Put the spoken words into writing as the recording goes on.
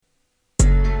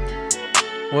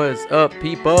What's up,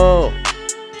 people?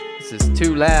 This is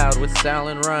Too Loud with Sal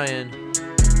and Ryan.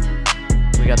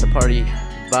 We got the party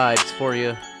vibes for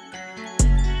you,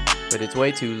 but it's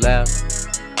way too loud.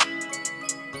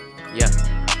 Yeah.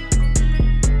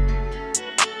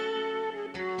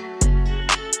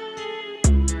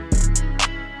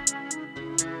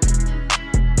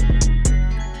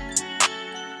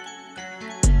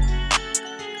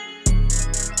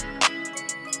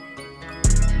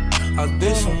 I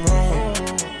did some wrong,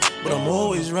 but I'm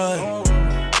always right.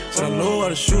 Said I know how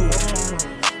to shoot,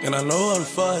 and I know how to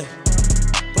fight.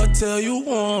 If I tell you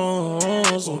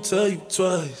once, I'll tell you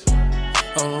twice.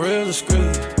 I'm real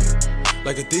discreet,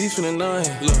 like a thief in the night.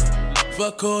 Look, if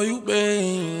I call you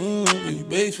babe, you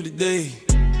babe for the day,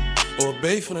 or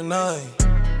babe for the night.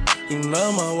 You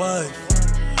not my wife.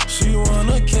 She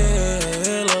wanna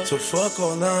kill her, so fuck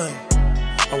all night.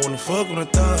 I wanna fuck on the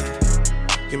thigh,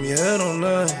 give me head all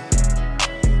night.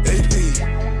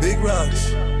 AP, big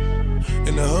rocks,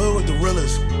 in the hood with the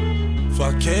realest.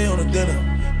 5K on the dinner,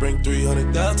 bring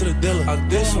 300 down to the dealer. I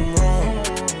did some wrong,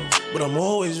 but I'm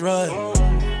always right.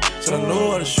 Said I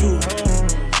know how to shoot,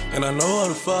 and I know how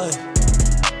to fight.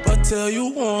 If I tell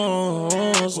you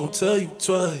once, I'll tell you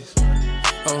twice.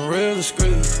 I'm real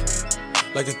discreet,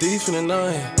 like a thief in the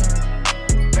night.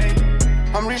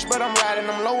 I'm rich, but I'm riding.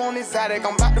 I'm low on exotic.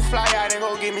 I'm about to fly out and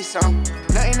go get me some.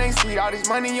 Nothing ain't sweet. All this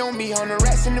money on me. On the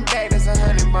rats in the bag, that's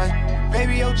 100 bun.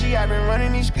 Baby OG, I been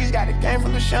running these streets. Got a game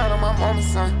full of shine on my mama's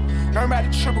son. Learned about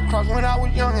the triple cross when I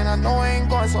was young, and I know I ain't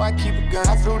going, so I keep a gun.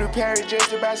 I flew to Paris just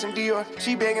to buy some Dior.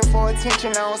 She begging for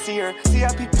attention, I don't see her.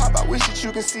 CIP pop, I wish that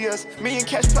you can see us. Million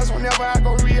cash plus whenever I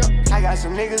go real. I got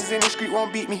some niggas in the street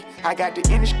won't beat me. I got the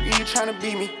industry tryna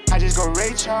beat me. I just go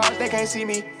Ray Charles, they can't see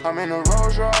me. I'm in a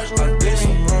Rolls Royce with a did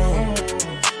some wrong,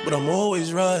 but I'm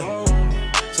always right.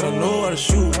 Said I know how to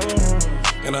shoot,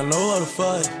 and I know how to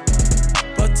fight.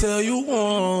 If I tell you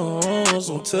once,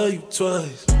 I'll tell you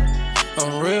twice.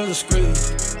 I'm real discreet,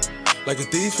 like a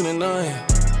thief in the night.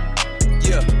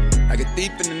 Yeah, like a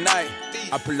thief in the night.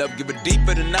 I pull up, give it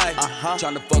deeper tonight.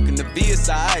 Tryna fuck in the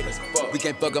VSI. We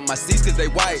can't fuck up my seats cause they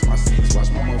white.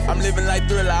 I'm living like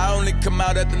Thriller, I only come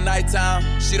out at the nighttime.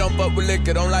 She don't fuck with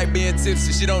liquor, don't like being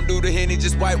tipsy. She don't do the Henny,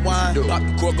 just white wine. Pop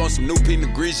the cork on some new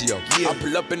Pinot Grigio. I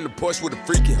pull up in the Porsche with a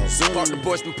freaky hoe. Park the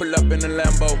Porsche and pull up in the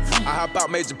Lambo. I hop out,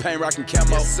 Major Payne, rockin'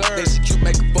 camo. Then she cute,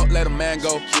 make a fuck, let a man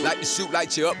go. Like to shoot,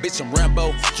 light you up, bitch, I'm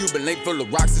Rambo. Cuban link full of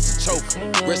rocks, it's a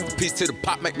choke. Rest in peace to the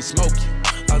pop, make me smoke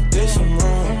you. I did some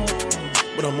wrong,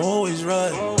 but I'm always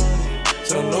right.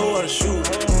 Said I know how to shoot,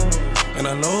 and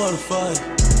I know how to fight.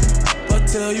 If I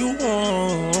tell you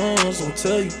once, I'll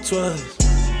tell you twice.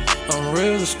 I'm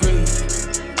real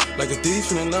discreet, like a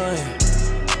thief in the night.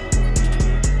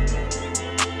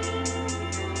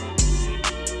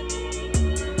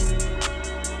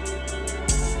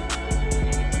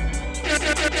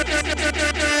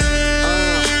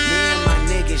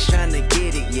 Tryna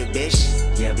get it, yeah,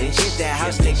 bitch. Yeah, bitch. Hit that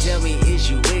house, they tell me, is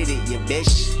you with it, yeah,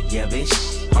 bitch. Yeah, bitch.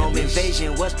 Home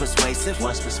invasion was persuasive.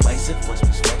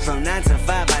 From 9 to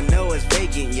 5, I know it's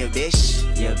vacant, yeah, bitch.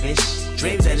 Yeah, bitch.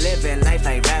 Dreams of living life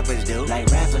like rappers do.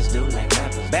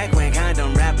 Back when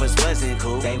condom rappers wasn't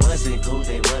cool. They wasn't.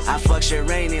 I fucked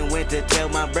Sherane and went to tell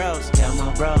my bros.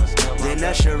 Then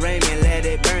Usher Raymond Let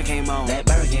It Burn came on.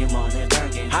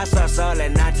 Hot sauce all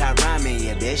that night, I rhyming,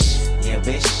 yeah,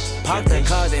 bitch. Park the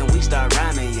car, then we start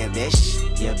rhyming, yeah, bitch.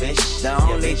 The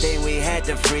only thing we had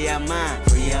to free our mind.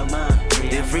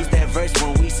 Then freeze that verse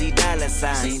when we see dollar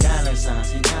signs.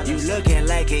 You looking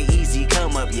like an easy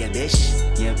come up, yeah, bitch.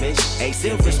 A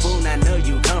silver spoon, I know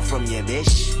you come from, yeah,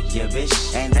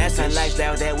 bitch. And that's a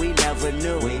lifestyle that we never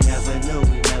knew.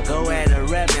 Go at a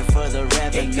rapping for the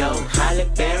revenue. It go Halle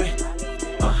Berry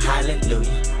or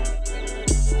Hallelujah.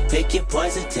 Pick your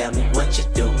poison, tell me what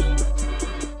you're doing.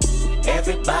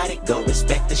 Everybody go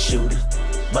respect the shooter,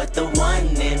 but the one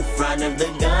in front of the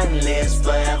gun lives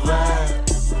forever.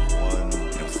 One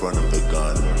in front of the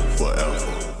gun forever.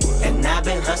 And I've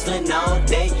been hustling all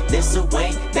day, this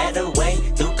away, that away,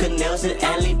 through canals and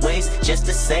alleyways, just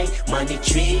to say, money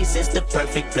trees is the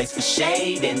perfect place for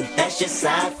shade, and that's just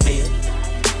how I feel.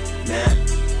 Nah.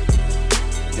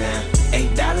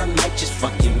 $8 might just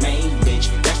fuck your main bitch,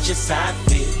 that's just how I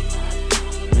feel.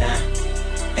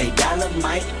 $8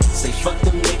 might say fuck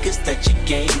them niggas that you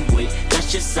game with.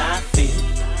 That's just how I feel.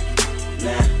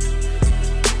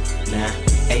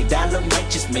 $8 might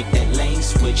just make that lane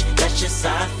switch. That's just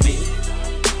how I feel.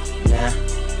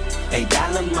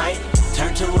 $8 might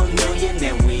turn to $1 million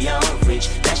and we all rich.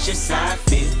 That's just how I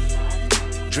feel.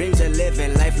 Dreams of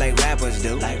living life like rappers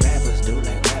do.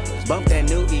 Bump that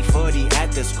new E40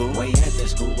 at the school.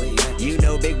 You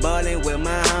know big ballin' with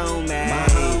my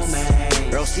homie.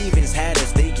 Bro Stevens had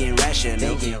us thinking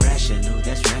rational. That's rational.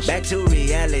 Back to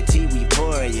reality, we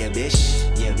pour, yeah, bitch.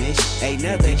 Yeah, bitch. Ain't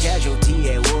nothing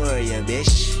casualty at war, yeah,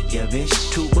 bitch. Yeah,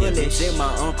 bitch. 2 bullets in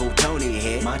my Uncle Tony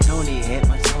head. My Tony head.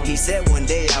 He said one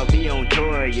day I'll be on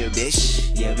tour, yeah,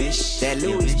 bitch. Yeah, bitch. That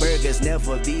Louis burgers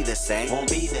never be the same. Won't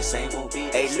be the same.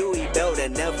 Hey, Louis Belder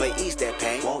never eats that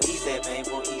pain. Won't eat that pain.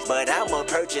 But I'ma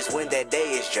purchase when that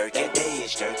day is jerking.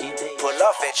 Pull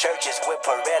off at churches with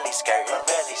Pirelli skirting.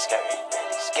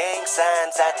 Gang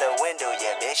signs out the window,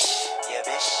 yeah, bitch.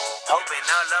 Hoping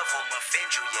all of them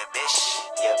offend you,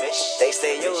 yeah, bitch. They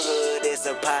say your hood is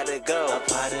a pot of gold.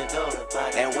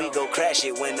 And we go crash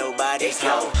it when nobody's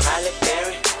home. Holly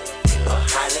Berry or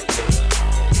Holly Blue.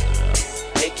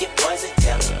 Pick your poison,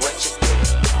 tell me what you do.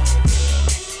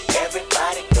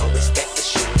 Everybody go respect the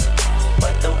shoe.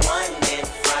 But the one in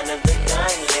front of the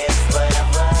gun lives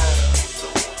forever.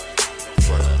 In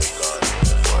front of the gun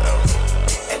forever.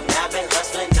 And I've been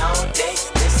hustling all day,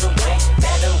 this away,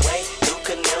 that away, through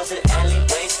canals and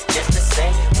alleyways, just to say,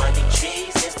 money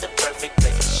trees is the perfect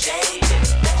place to shade, and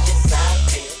that's just how I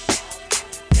feel.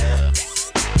 Yeah.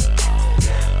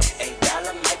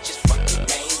 $8 might just fucking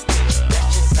name, bitch, that's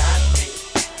just how I feel.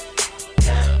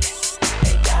 Yeah.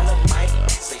 $8 might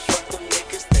say fuck them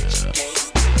niggas that you gave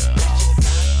me, that's just how I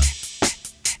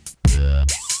feel.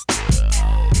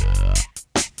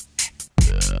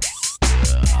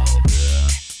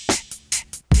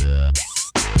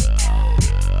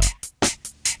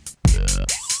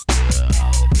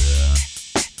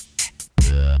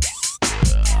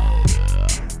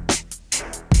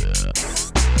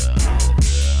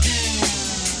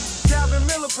 Calvin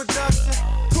Miller production.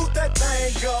 Toot that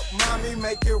thing up, mommy,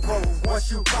 make it roll.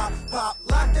 Once you pop,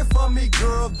 lock it for me,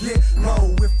 girl, get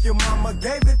low. If your mama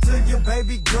gave it to you,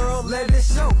 baby girl, let it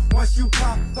show. Once you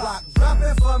pop, lock, drop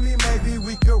it for me, maybe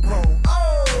we could roll.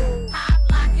 Oh! Pop,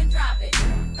 lock, and drop it.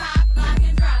 Pop, lock,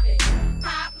 and drop it.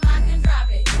 Pop, lock, and drop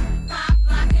it. Pop,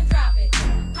 lock, and drop it.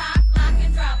 Pop, lock,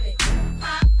 and drop it.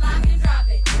 Pop, lock, and drop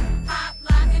it. Pop,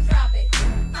 lock, and drop it.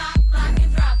 Pop, lock,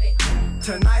 and drop it.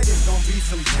 Tonight is gonna be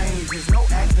some changes, no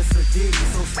acting sadistic,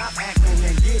 so stop acting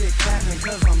and get it clapping,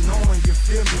 cause I'm knowing you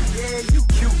feel me, yeah, you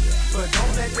cute, but don't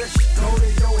let that shit go to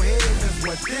your head, cause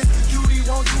what this cutie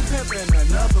won't do pimpin',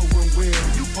 another one will,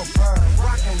 you prefer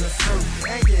rockin' the skirt,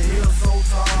 and your heels so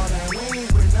tall, and we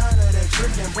ain't with none of that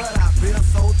trickin', but I feel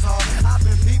so tall, I've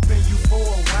been peeping you for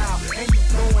a while, and you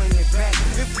throwing it back,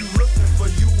 if you looking for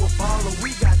you a baller,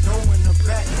 we got dough in the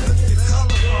back, look at the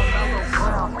color from mellow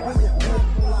brown,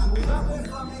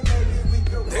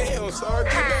 Damn, sorry,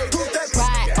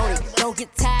 Ride on it, don't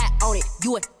get tired on it.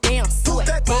 You a damn suit.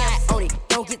 Ride on it,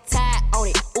 don't get tired on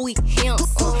it. Ooh, him.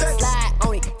 Slide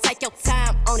on it, take your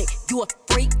time on it. You a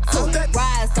freak too.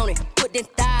 Rise on it, put them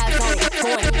thighs on it.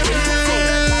 Going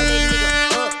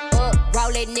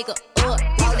roll that nigga up,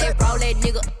 roll that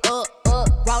nigga up,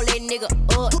 roll that nigga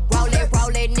up,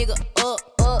 roll that nigga up,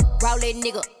 roll that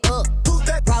nigga up,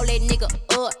 roll that nigga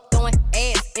up, throwing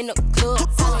ass in the club.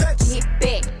 Tell 'em get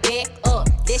back up.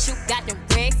 This you got them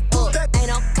racks up. Ain't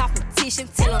no competition.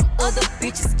 Tell 'em other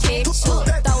bitches catch up.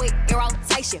 Throw it in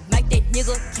rotation. Make that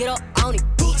nigga get up on it,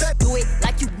 bitch. Do it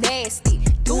like you nasty.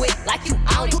 Do it like you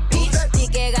on it, bitch.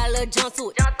 Big ass got a little jump to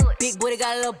it. Big booty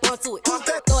got a little bump to it.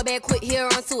 Throw it back quick, here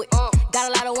run to it. Got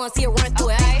a lot of ones here run through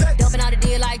it. Ayy, dumping on the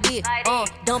deal like this.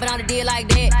 Dumping on the deal like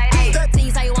that. Ayy,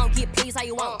 tease how you want, get please how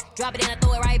you want. Drop it in and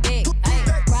throw it right back.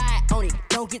 Ayy, ride on it,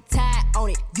 don't get tired on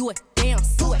it. You a damn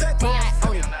suit. Ride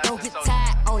on it, don't get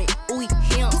tired on it. Ooh,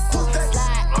 him.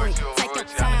 Slide on it, take your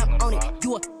time on it.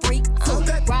 You a freak too.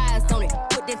 Rise on it,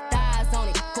 put them thighs on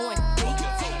it. Going deep.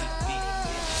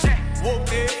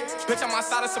 Whoop it, bitch, I'm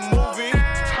outside of some movie.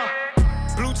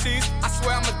 Blue cheese, I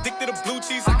swear I'm addicted to blue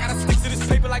cheese. I gotta stick to this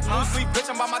paper like blue sleep. Bitch,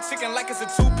 I'm by my chicken like it's a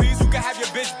 2-piece. You can have your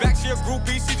bitch back, she a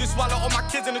groupie. She just swallow all my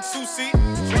kids in a 2-seat.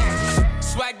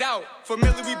 Swagged out,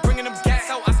 familiar, we bringing them gas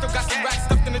out. I still got some racks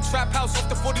stuffed in the trap house. Off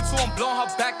the 42, I'm blowing her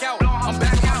back out. I'm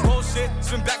back on bullshit,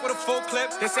 spin back with a full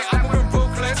clip. They say I'm moving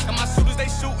ruthless, and my shooters they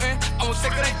shooting. I won't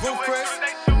take of they roof, Chris.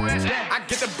 I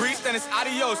get the breeze, then it's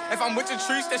adios. If I'm with your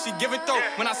trees, then she give it though.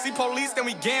 When I see police, then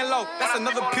we gang low. That's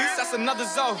another piece, that's another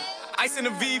zone. Ice in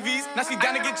the VVs, now she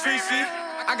down to get treachy.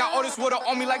 I got all this water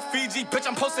on me like Fiji. Bitch,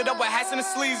 I'm posted up with hats and the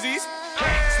sleazies.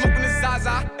 Smoking the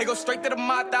Zaza, it go straight to the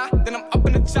Mata. Then I'm up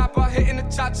in the chopper, hitting the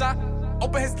cha-cha.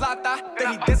 Open his lata,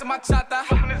 then he dancing my chata.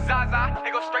 Smoking the Zaza,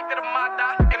 it go straight to the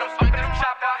Mata. And I'm up in the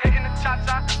chopper, hitting the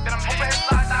cha-cha. Then I'm open his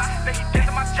lata, then he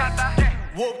dancing my chata.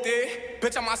 Whooped it,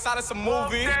 bitch, I'm outside of some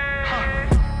movie.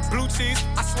 Blue cheese,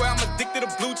 I swear I'm addicted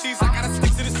to blue cheese. I gotta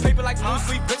stick to this paper like blue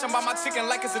sleep. Bitch, I'm by my chicken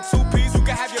like it's a 2-piece. You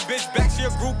can have your bitch back, she a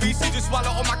groupie. She just swallow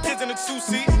all my kids in a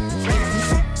 2-seat.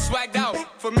 Swagged out,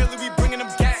 Familiar, we bringing them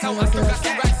gas out. I still got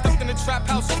some racks stuffed in the trap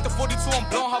house. Off the 42, I'm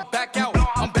blowing her back out.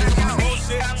 I'm back out.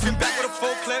 Bullshit. Been back with a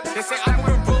full clip. They say I'm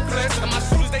moving ruthless. And my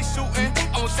shooters, they shooting.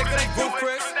 I won't take that roof,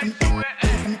 Chris.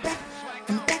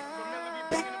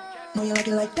 Know you like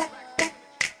it like that.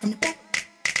 From the back,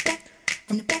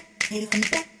 from the back, hit it from the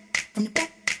back, from the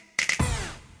back.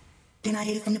 Then I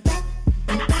hit it from the back.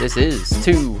 This is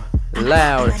Too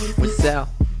Loud with Sal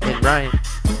and Ryan.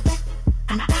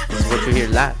 This is what you hear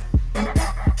live.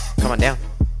 Come on down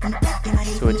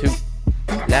to a Too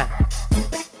Loud.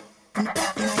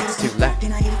 It's Too Loud.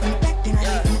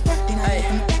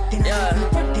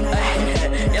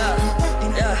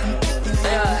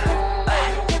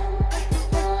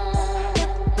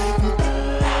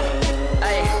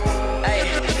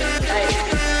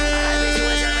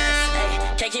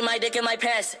 Can't keep my dick in my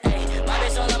pants. Ay, my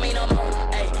bitch don't love me no more.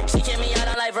 Ay, she kick me out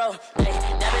on live, bro. Ay,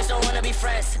 that bitch don't wanna be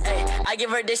friends. Ay, I give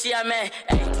her this, she a man.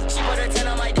 Ay, she put her 10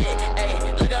 on my dick. Ay,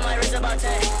 look at my wrist about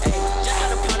 10. Ay, just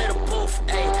got a pound of the booth.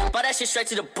 Ay, bought that shit straight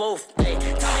to the booth. Ay,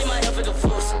 tell me my health is a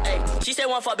fool. Ay, she said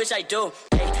one fuck, bitch, I do.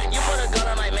 Ay, you put a gun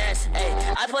on my mans. Ay,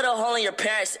 I put a hole in your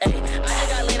parents. Ay, I just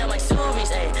got lean on my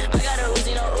Subies. Ay, I got a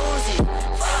Uzi, no Uzi.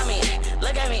 Fuck on me,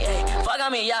 look at me. Ay, fuck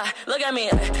on me, yeah. Look at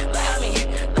me, look at me,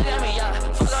 look at me, yeah.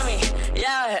 Fuck on me,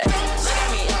 yeah. Look at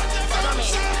me, fuck on me,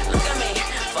 look at me,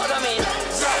 fuck on me,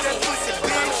 fuck on me,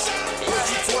 fuck on me. What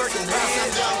you twerking, man?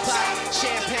 Young pop,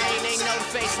 champagne, they know the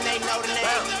face and they know the name.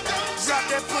 Drop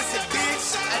that pussy,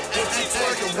 bitch. What you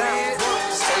twerking, man?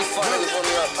 Say fuck niggas on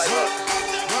me up, pipe up.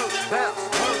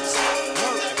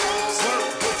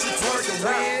 What you twerking,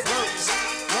 man?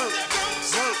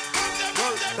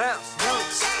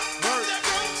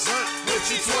 What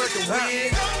you twerking,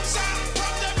 man?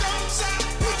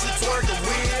 What you twerking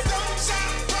with?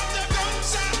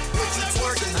 What you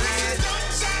twerking with?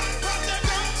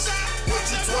 What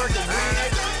you twerking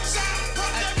with?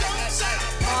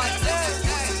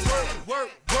 Work,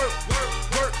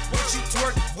 what you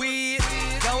twerk with?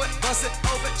 Go it, bust it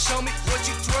open, show me what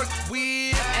you twerk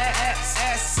with.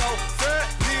 Ass so good,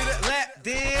 need a lap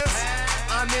dance.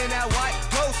 I'm in that white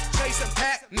ghost, chasing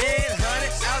Pac-Man.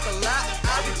 100 out the lot,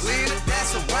 I be leaning,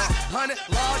 that's a rock. 100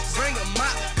 large, bring a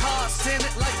mop, cars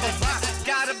tinted like a rock.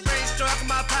 Got a brain struck in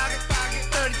my pocket,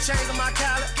 30 chains on my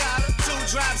collar. 2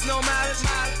 drops, no mileage.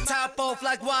 Top off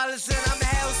like Wallace, and I'm the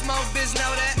hell smoke, bitch,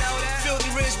 know that. Filthy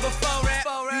rich before that.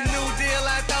 You new deal,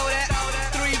 I throw that.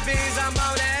 3 beans, I'm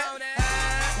on that.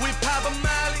 We pop a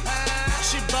molly,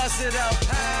 she bust it up.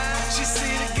 She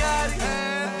see the Gotti,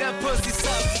 that pussy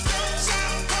suck.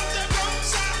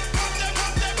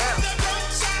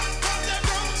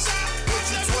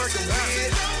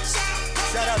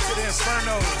 Shout out to the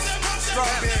Infernos,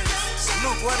 Strawberries,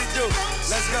 Luke, what it do?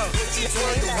 Let's go.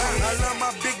 I love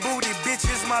my big booty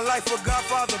bitches, my life a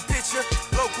Godfather picture.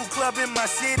 Local club in my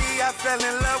city, I fell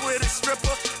in love with a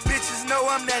stripper. Bitches know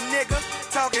I'm that nigga,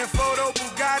 talking photo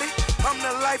Bugatti. I'm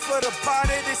the life of the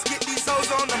party, let's get these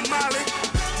hoes on the molly.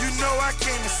 You know I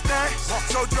came to stunt,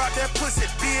 so drop that pussy,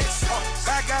 bitch.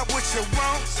 I got what you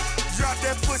want, drop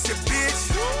that pussy,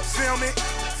 bitch. Film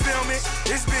it,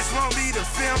 this bitch want me to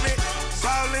film it.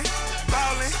 Ballin',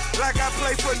 like I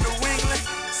play for New England.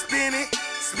 Spin it,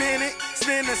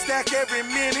 spin a stack every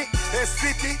minute. That's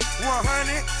 50,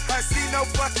 100, I see no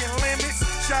fucking limits.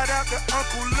 Shout out to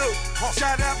Uncle Luke,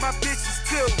 shout out my bitches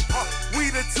too. We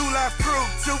the 2 Live crew,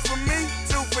 2 for me,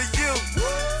 2 for you.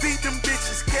 Feed them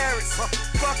bitches carrots,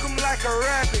 fuck them like a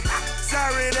rabbit.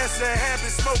 Sorry, that's a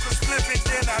habit, smoke a spliff and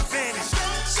then I vanish.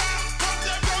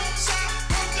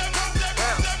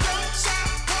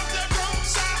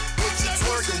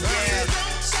 Yeah.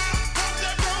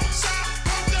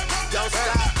 Don't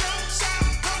stop.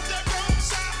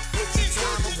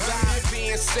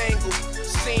 Being single,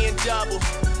 seeing double,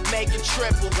 making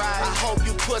triple. I hope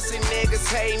you pussy niggas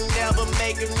hating, never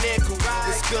make a nickel.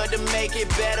 It's good to make it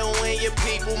better when your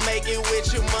people make it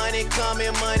with you. Money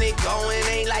coming, money going,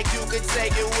 ain't like you could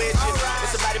take it with you.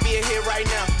 It's about to be a hit right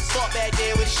now. Fuck back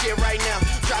there with shit right now.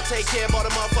 Drop, take care of all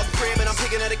the motherfucking crib, and I'm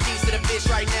picking up the keys to the bitch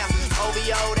right now.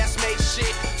 OVO, that's major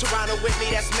shit. Toronto with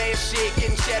me, that's major shit.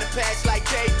 Getting cheddar packs like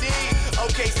KD.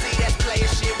 OKC, that's player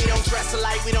shit. We don't dress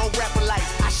alike, we don't rap alike.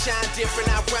 I shine different,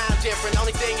 I rhyme different.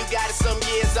 Only thing you got is some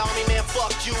years on me, man.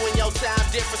 Fuck you and your time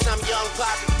difference. I'm young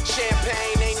poppin'.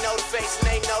 Champagne, they know the face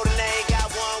and they know the name. Got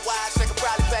one watch, they could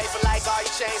probably pay for like all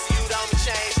your chains, so you don't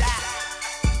change.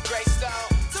 Great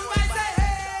Stone. Somebody say,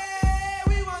 hey,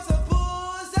 we want some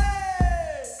pussy.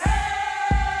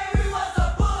 Hey, we want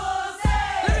some pussy.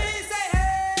 Let me say,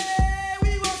 hey,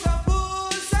 we want some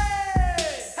pussy.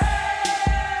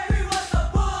 Hey, we want some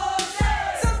pussy.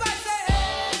 Somebody say,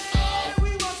 hey,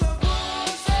 we want some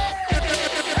pussy.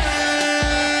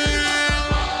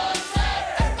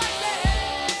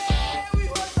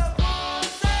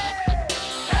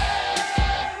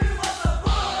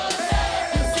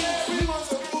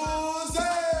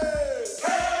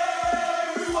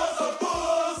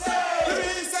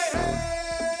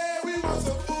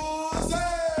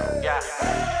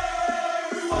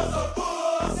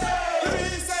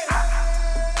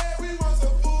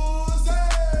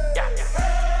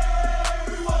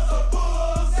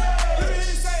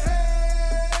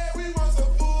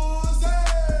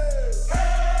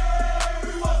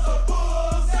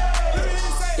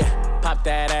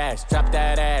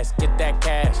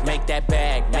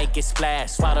 it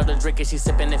splash. Swallow the drink and she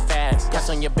sipping it fast. Press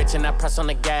on your bitch and I press on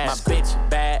the gas. My bitch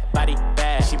bad, body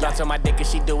bad. She bounce on my dick and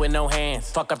she do it no hands.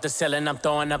 Fuck up the ceiling, I'm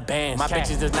throwing up bands. My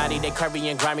bitches is naughty, they curvy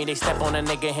and grimy. They step on a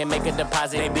nigga and make a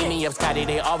deposit. They beat me up, Scotty,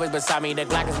 they always beside me. The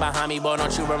Glock is behind me, boy,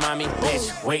 don't you remind me.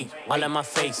 Bitch, wait, all in my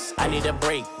face. I need a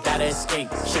break, gotta escape.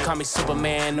 She call me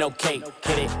Superman, no cape.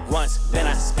 Hit it once, then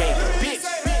I escape. Bitch.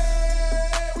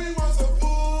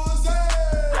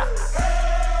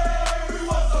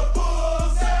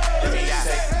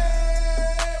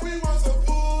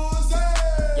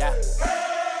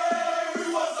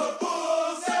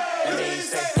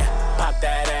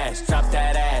 Drop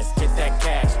that ass, get that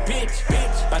cash,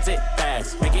 bitch. Bounce it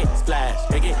fast, make it splash,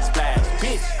 bitch.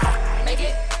 Make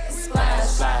it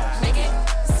splash, make it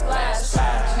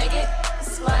splash, make it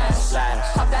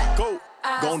splash. Pop that. Go.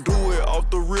 Gon' do it off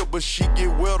the rip, but she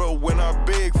get wetter when I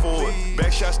beg for it.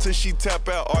 Back shots till she tap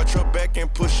out, arch her back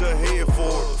and push her head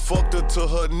forward. Fucked her till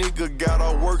her nigga got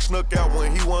her work snuck out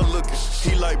when he wasn't looking.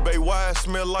 He like, babe, why I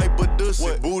smell like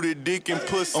Badussy? Booty, dick, and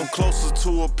pussy. I'm closer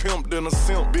to a pimp than a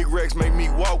simp. Big racks make me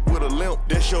walk with a limp.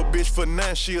 That's your bitch for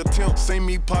now, she a temp. See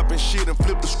me poppin' shit and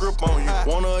flip the script on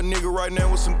you. Want her a nigga right now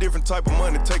with some different type of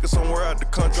money. Take her somewhere out the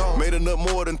country. Made enough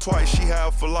more than twice, she high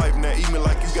for life. Now eat me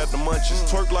like you got the munchies.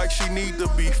 Twerk like she need to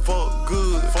be fuck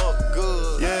good.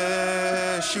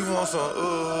 Yeah, she wants some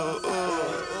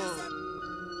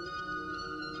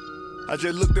I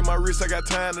just looked at my wrist, I got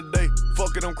time today.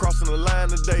 Fuck it, I'm crossing the line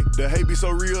today. The hate be so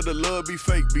real, the love be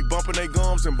fake. Be bumping they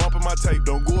gums and bumping my tape.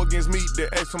 Don't go against me, they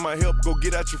ask for my help. Go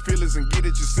get out your feelings and get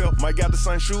it yourself. Might got the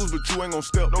same shoes, but you ain't gon'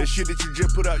 step. That shit that you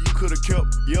just put out, you could've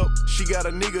kept. Yup, she got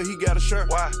a nigga, he got a shirt.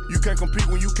 Why? You can't compete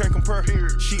when you can't compare.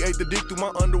 She ate the dick through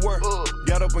my underwear.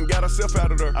 Got up and got herself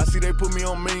out of there. I see they put me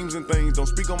on memes and things. Don't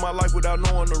speak on my life without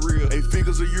knowing the real. 8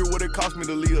 figures a year, what it cost me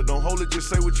to live. Don't hold it, just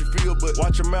say what you feel. But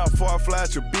watch your mouth before I fly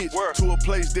at your bitch. To a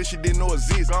place that she didn't know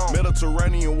exist.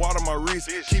 Mediterranean water my wrist.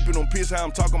 Keeping them pissed how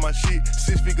I'm talking my shit.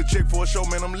 6 figure check for a show,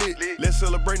 man, I'm lit. Let's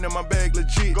celebrate, now my bag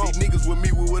legit. These niggas with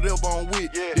me with whatever I'm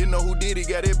with. Didn't know who did it,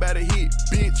 got everybody hit.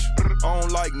 Bitch, I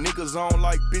don't like niggas, I don't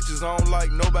like bitches, I don't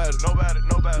like nobody.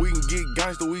 We can get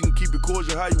gangster, we can keep it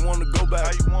cordial, how you wanna go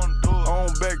back. I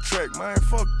don't backtrack, man,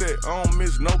 fuck that. I don't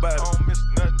miss nobody.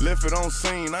 Left it on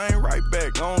scene, I ain't right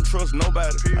back. I don't trust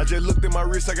nobody. I just looked at my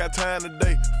wrist, I got time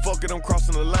today. Fuck it, I'm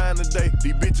crossing the line today.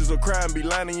 These bitches will cry and be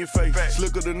lying in your face.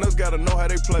 Slicker than us, gotta know how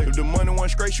they play. If the money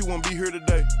wasn't straight, you wouldn't be here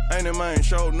today. Ain't it, man?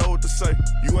 Sure know what to say.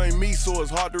 You ain't me, so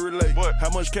it's hard to relate. How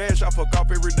much cash I fuck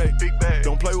off every day? Big bag.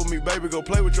 Don't play with me, baby, go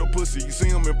play with your pussy. You see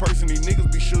them in person, these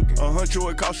niggas be shookin'.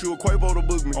 $100, it cost you a Quavo to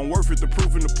book me. I'm worth it, the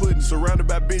proof in the pudding. Surrounded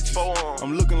by bitches.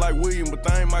 I'm looking like William, but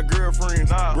they ain't my girlfriends.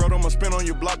 Bro, I'ma spin on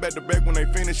your block back to back when they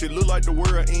finish. It look like the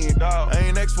world end. I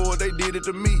ain't asked for it, they did it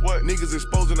to me. Niggas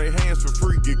exposing their hands for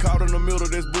free. Get caught in the middle,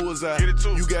 that's bullseye.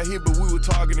 You got hit, but we were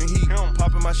targeting heat.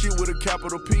 Popping my shit with a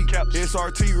capital P.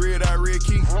 SRT, red eye, red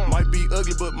key. Might be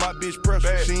ugly, but my bitch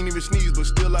precious. She ain't even sneeze, but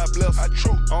still I bless her.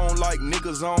 I don't like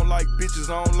niggas, I don't like bitches,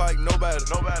 I don't like nobody.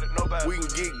 We can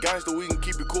get gangster, we can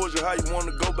keep it cordial, how you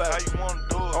wanna go back. I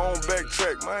don't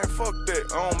backtrack, man, fuck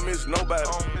that. I don't miss nobody.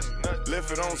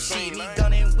 Left it on scene. See me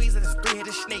gun and Weezer, that's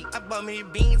 3-headed snake. I bought me the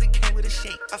beans, it came with a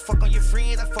shake. I fuck on your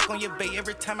friends, I fuck on your bait.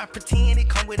 Every time I pretend, it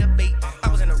come with a bait. I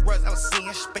was in a rush, I was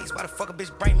seeing space. Why the fuck a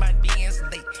bitch bring my DNs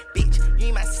late? Bitch, you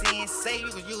ain't my sensei. You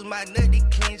gon' use my nut to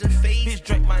cleanse your face. Bitch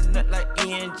drank my nut like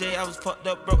ENJ. I was fucked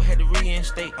up, broke, had to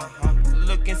reinstate.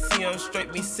 Look and see him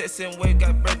straight, me sexin' way,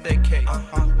 got birthday cake.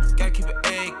 Gotta keep it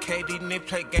AK, these niggas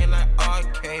play game like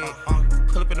arcade.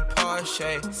 Pull up in the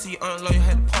Porsche, see you on the low, you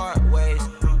had to part ways.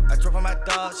 I drove on my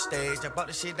dog stage, I bought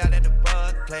the shit out at the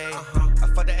bud place. I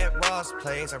fucked it at Ross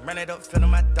place, I ran it up, feeling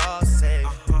my dog safe.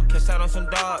 Catch out on some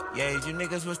dog, yeah, you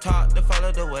niggas was taught to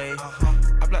follow the way.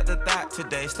 I blocked the thought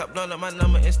today, stop blowing up my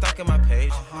number and stalking my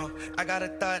page. I got a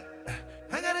thought,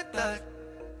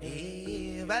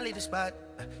 yeah, valley the spot.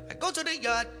 I go to the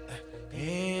yard,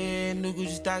 yeah, new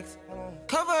Gucci stocks,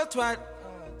 cover a twat,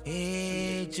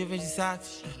 yeah, Givenchy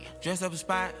socks, dress up a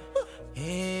spot,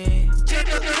 yeah.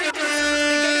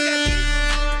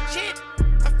 Shit,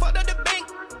 I fucked up the bank,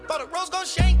 bought a rose gold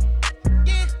shank,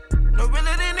 yeah. No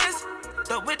realer than this,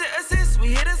 but with the assist, we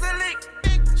hit us a lick.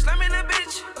 Slamming the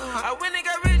bitch, I went and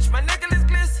got rich, my necklace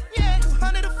glitz. Yeah,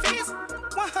 200 a fist,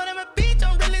 100 my bitch,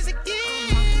 I'm real as a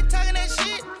kid. Talking that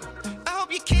shit, I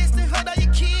hope you kissed and hugged all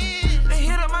your kids. They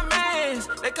hit up my mans,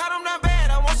 they caught him down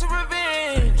bad, I want some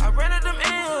revenge. I ran at them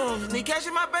M's, need cash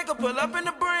in my bank, I pull up in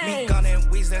the brain. Me Gunna and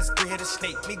Weezer, 3-headed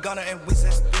snake. Me Gunna and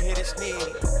Weezer, 3-headed snake.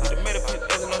 The middle put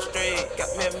eggs on straight, got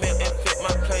me a meal and fit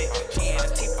my plate. She had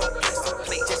a T-phone plastic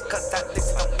plate, just cut that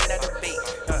this I'm in a debate.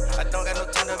 I don't got no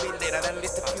time to be late, I done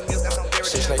missed a few meals, got some very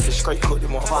snake is straight cooked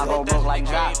them Before I go broke like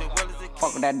Jock,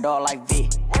 fuck with that dog like V.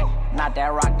 Not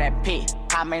that rock, that pit.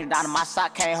 How many down in my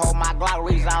sock, can't hold my Glock.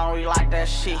 Reason I don't really like that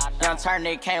shit. Young turn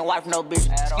nigga can't wife no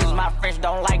bitch. Excuse my French,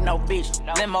 don't like no bitch.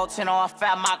 Limo 10 on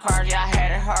fat, my cars, yeah, I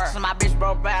had it hurt. So my bitch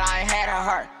broke bad, I ain't had it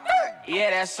hurt.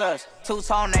 Yeah, that sucks.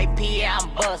 Two-tone AP, yeah,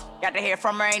 I'm bust. Got to hear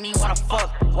from her, ain't even wanna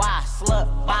fuck. Why?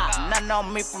 Slut, bop. Nothing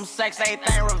on me from sex,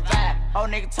 everything revive. Old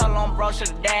nigga told him bro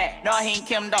should've died. No, he ain't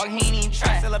Kim, dog, he ain't even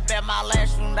try. Still a bet my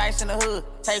last shooting dice in the hood.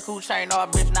 Take who chain, no, a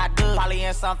bitch not good. Probably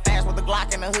in some fast with a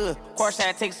Glock in the hood. Of course, I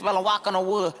had to take a spell and walk on the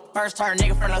wood. First turn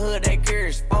nigga from the hood, they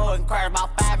curious. Four and cars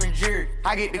about 5 and jury.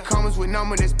 I get the comments with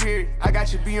number that's period. I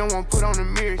got your B on one, put on the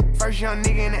mirrors. First young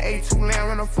nigga in the A2 land,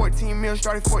 run a 14 mil,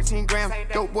 started 14 grams.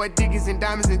 Dope boy Dickies and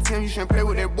diamonds and Tim. You shouldn't play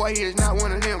with that boy, he is not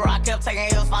one of them. Bro, I kept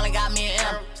taking L's, finally got me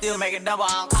an M. Still make it double, I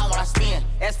don't call when I spin.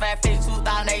 S550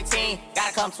 2018,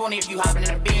 gotta come 20 if you hopping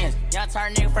in the Benz. Young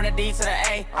turn nigga from the D to the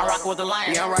A, I'm rocking with the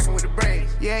Lions. Yeah, I'm rocking with the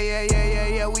Braves.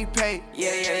 Yeah, we pay.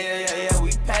 Yeah,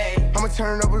 we pay. I'ma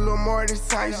turn it up a little more this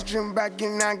time. Used to dream about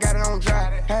getting out, got it on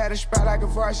dry. I had a spot like a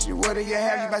varsity. What do you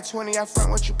have? You buy 20, I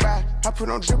front what you buy. I put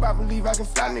on drip, I believe I can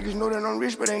fly. Niggas know that I'm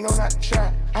rich, but they know not to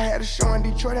try. I had a show in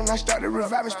Detroit and I started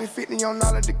reviving. Spent 50 on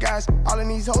all of the guys. All of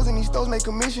these hoes and these stores make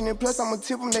a mission. And plus I'ma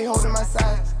tip them, they holding my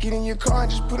size. Get in your car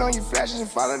and just put on your flashes and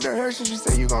follow the Hershey's. You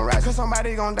say you gon' ride, cause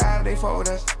somebody gon' die if they fuck with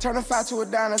us. Turn a 5 to a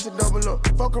dime, that's a double up.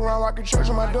 Fuck around, walking church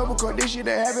on my double cup. This shit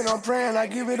that happen, I'm praying, I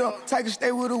give it up. Take a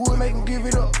stay with the wood, make him give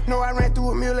it up. No, I ran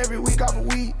through a meal every week off of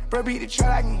weed. Bro, beat the truck,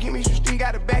 I can give me some street.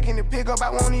 Got a back in the pickup, I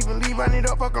won't even leave. Run it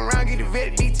up, fuck around, get the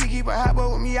vet DT. Keep a hot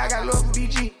boy with me, I got love for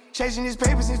DG. Chasing his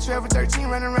papers since 12 or 13,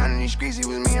 running around in these streets, it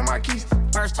was me and Marquise.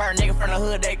 First turn nigga from the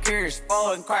hood, they curious.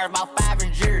 Four and cars about 5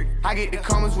 and jury. I get the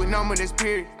comments with number that's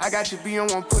period. I got your B on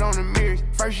one, put on the mirrors.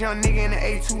 First young nigga in the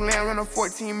A2 land, run a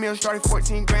 14 mil, started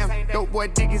 14 grams. Dope boy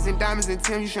Dickies and diamonds and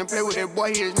Tim. You shouldn't play with that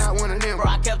boy, he is not one of them. Bro,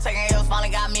 I kept taking L's, finally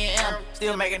got me an M.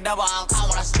 Still making double, I don't call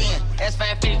when I spin.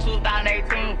 S550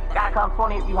 2018, gotta come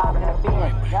 20 if you hopping in the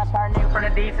Benz. Young turn nigga from the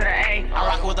D to the A, I'm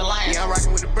rocking with the Lions. Yeah, I'm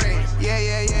rocking with the Braves.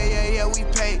 Yeah, we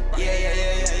pay.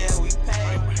 Yeah, we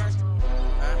pay.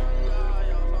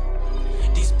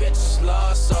 These bitches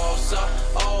love Sosa,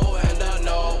 oh and I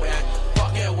know it.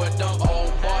 Fucking with them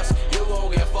old boys, you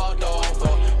gon' get fucked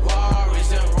over.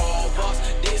 Rarries and Rovers,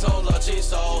 these hoes love cheese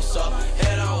Sosa.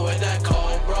 Hit on with that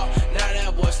Cobra, now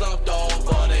that boy slumped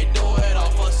over. They do it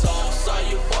off for Sosa,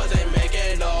 you boys ain't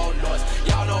making no noise.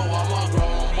 Y'all know I'm a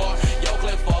grown boy, yo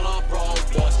clip full of broke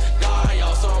boys. Got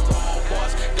y'all some road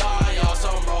boys, got y'all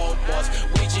some road boys.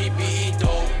 We GBE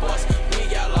dope boys, we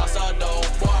got lots of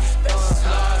dope boys. Bitches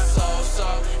love Sosa,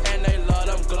 and they love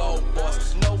them glow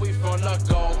boys. Know we from the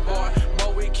go boy,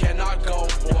 but we cannot go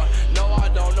boy. No, I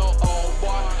don't know old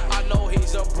boy, I know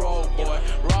he's a bro boy.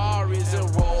 Rarries and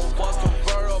Rovers,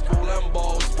 convertible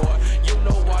Lambos boy. You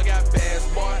know I got bands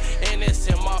boy, and it's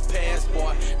in my pants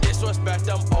boy. Disrespect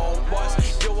them old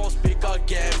boys, you won't speak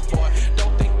again boy.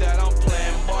 Don't think that I'm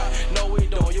playing boy. No, we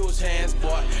don't use hands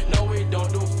boy. No, we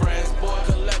don't do friends boy.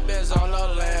 Collect bands on the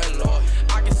landlord.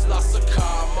 I get lots of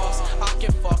commas, I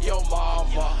can fuck your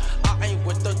mama. I ain't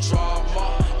with the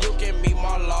drama, you can meet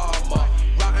my llama.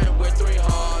 Riding with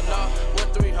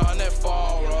 300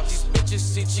 for us. These bitches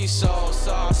see cheese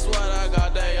Sosa, I swear I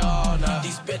got they all now.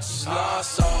 These bitches love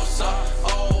Sosa,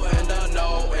 oh and I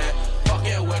know it.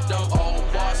 Fucking with them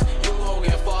old boys, you gon'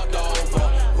 get fucked over.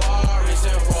 Rarries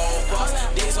and Rovers,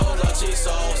 these hoes love cheese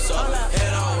Sosa.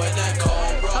 Hit on with that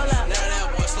Cobra, now that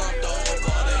boy slumped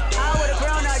over. They do it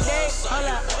off for Sosa,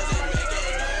 you boys ain't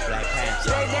making no.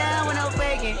 Straight down with no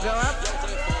faking. Go up.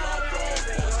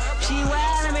 She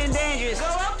wild, I'm in dangerous. Go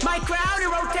up. My crowd in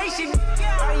rotation.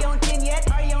 Are you on 10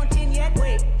 yet? Are you on 10 yet?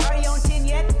 Wait. Are you on 10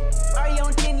 yet? Are you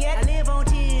on 10 yet? I live on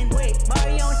 10. Wait. Are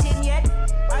you on 10 yet?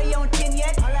 Are you on 10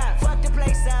 yet? Hold up. Fuck the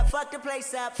place up. Fuck the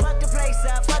place up. Fuck the place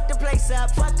up. Fuck the place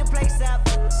up. Fuck the place up.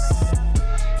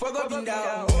 Fuck up and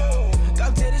down.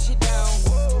 Go tear this shit down.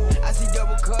 I see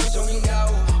double cups, jogging down.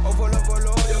 Oh, follow,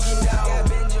 jogging down. Got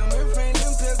Benjamin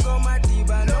Franklin, pick on my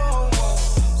diva, no homo.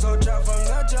 So drop from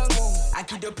the jungle. I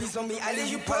keep the peace on me, I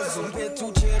leave you puzzle. Pet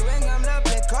to chair, ring, I'm the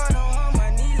pet card on her. My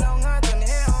knee longer than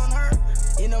hair on her.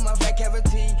 You know my fat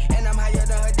cavity, and I'm higher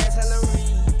than her dad's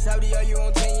salary. Saudi, are you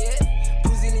on 10 yet?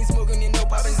 Pussy lean smoking, you know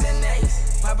Papa's and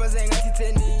nice. Papa's ain't got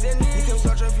tennis. You can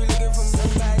start if you looking for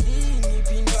somebody.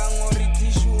 Nipping bang on the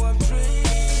tissue of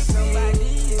trees.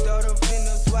 Somebody's daughter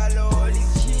finna swallow all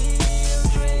these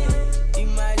children. In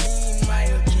my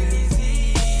Achilles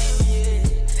heel,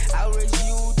 yeah. I'll raise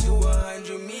you to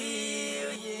 100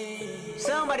 million.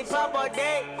 Somebody pop all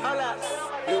day. Hold up.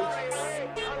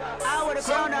 I would've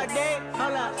grown all day.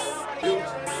 Hold up.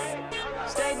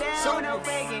 Stay down with no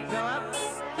faking. Go up.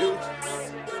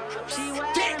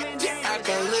 I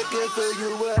come looking for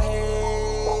you with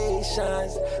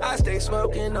Haitians. I stay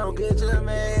smoking on good Jamaican.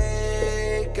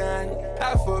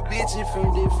 I fuck bitches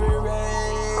from different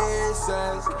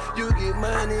races. You get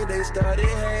money, they started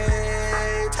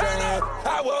hating.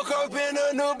 I woke up in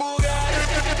a new Bugatti.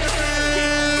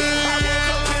 I woke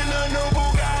up in a new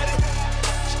Bugatti.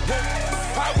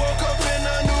 I woke up in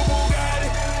a new Bugatti.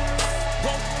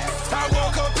 I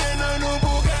woke up in a new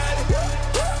Bugatti.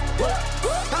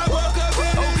 I woke up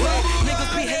in a new Bugatti.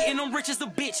 Niggas be hating, I'm rich as a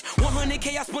bitch.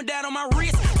 100K I spent that on my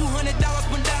wrist. $200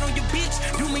 spent that on your bitch.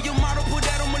 Do me your model, put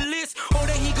that on my list. Oh,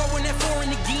 there he going that foreign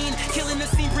again. Killing the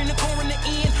scene, bring the core in the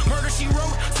end. Murder she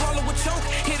wrote, swallow a choke.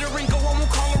 Hit her and go, I won't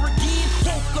call her again.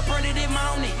 Woke up, burn it in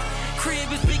mountain.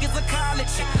 Crib as big as a college.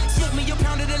 Smoke me a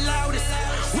pound of the loudest.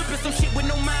 Whipping some shit with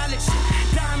no mileage.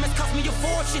 Diamonds cost me a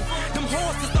fortune. Them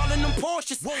horses all in them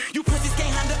Porsches. You pussies can't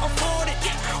handle afford it.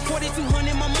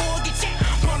 4,200 my mortgage.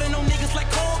 Ballin' on niggas like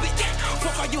Corbett.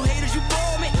 Fuck all you haters, you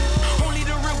bore me. Only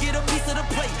the real get a piece of the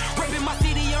plate. Rapping my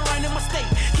city and running my state.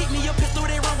 Keep me a pistol,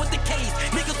 they run with the case.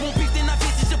 Niggas won't beef, then I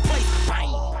visit your place. Bang.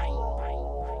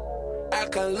 I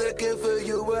come looking for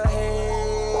you with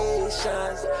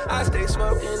Haitians. I stay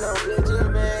smoking on good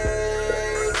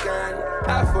Jamaican.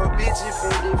 I fuck bitches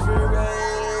from different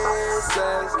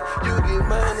races. You get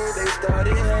money, they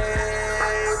started hating.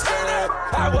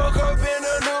 I woke up in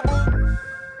a new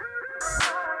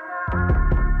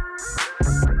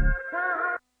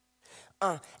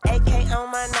AK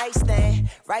on my nightstand,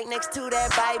 right next to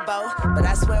that Bible. But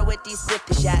I swear with these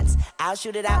 50 shots, I'll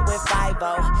shoot it out with 5-0.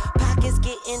 Pockets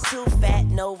getting too fat,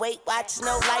 no Weight Watch,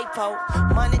 no lipo.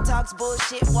 Money talks,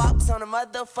 bullshit walks on a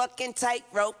motherfucking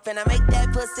tightrope. And I make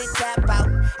that pussy tap out,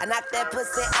 I knock that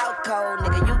pussy out cold.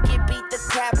 Nigga, you get beat the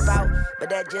crap out, but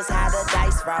that just how the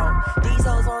dice roll. These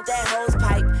hoes want that hose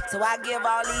pipe, so I give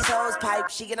all these hoes pipe.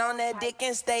 She get on that dick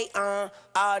and stay on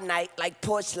all night like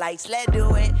porch lights. Let's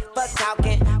do it, fuck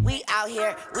talking. We out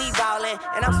here, we ballin',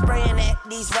 and I'm spraying at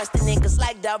these rusty niggas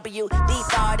like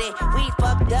WD-40. We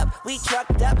fucked up, we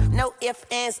trucked up, no ifs,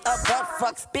 ands, or but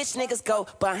fucks. Bitch niggas go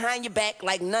behind your back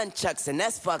like nunchucks, and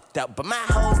that's fucked up. But my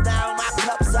hoes down, my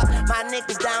cups up, my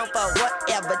niggas down for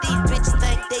whatever. These bitches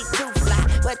think they too fly,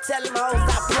 but tell them hoes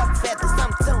I pluck feathers.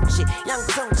 I'm Tunchi, young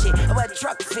Tunchi, I wear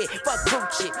truck fit, fuck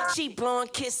Gucci. She blowing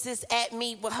kisses at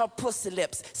me with her pussy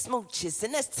lips, smooches,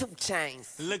 and that's 2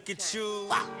 chains. Look at you.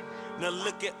 Now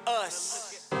look at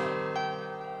us.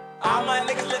 All my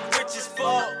niggas look rich as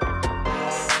fuck.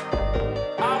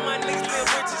 All my niggas look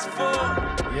rich as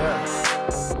fuck. Yeah.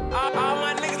 All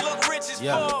my niggas look rich as fuck.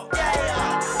 Yeah.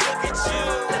 Look at you.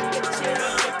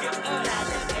 Now look at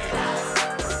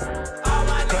us. All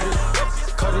my niggas look rich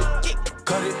as fuck.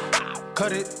 Cut it,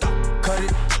 cut it, cut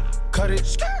it, cut it,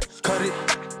 cut it,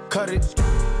 cut it.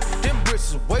 Them bricks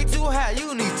is way too high,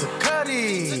 you need to cut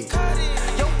it.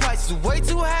 Your price is way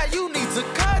too high, you need to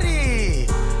cut it.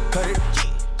 Cut it,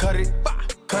 cut it,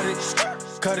 cut it,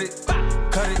 cut it,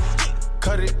 cut it,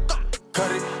 cut it,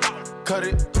 cut it, cut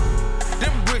it.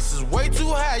 Them bricks is way too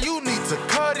high, you need to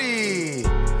cut it.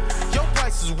 Your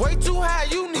price is way too high,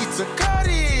 you need to cut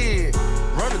it.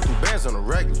 Running through bands on the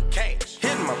regular.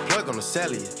 Hitting my plug on the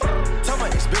cellular. Tell my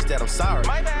ex-bitch that I'm sorry.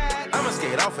 I'ma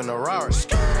skate off in a Rari.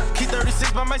 Key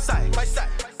 36 by my side.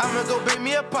 I'ma go bake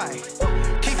me a pie.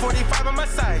 Key 45 on my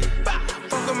side.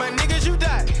 Fuck with my niggas, you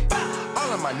die.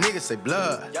 All of my niggas say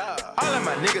blood. All of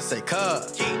my niggas say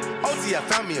cuz. OT, I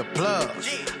found me a plug.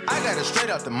 I got it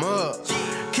straight out the mud.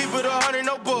 Keep it 100,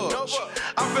 no bugs.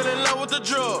 I fell in love with the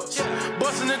drugs.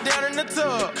 Busting it down in the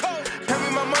tub. Pay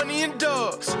me my money in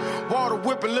dubs. Water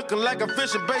whipping, looking like a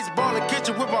fishing. Baseball in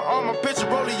kitchen with my arm, my pitcher.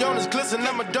 Rollie on his glisten.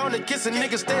 I'm a donut kissing.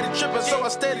 Niggas steady tripping, so I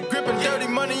steady gripping. Dirty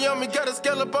money on me, got a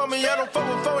scallop on me. I don't fuck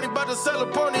with phony, bout to sell a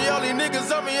pony. All these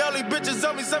niggas on me, all these bitches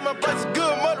on me. Say my price is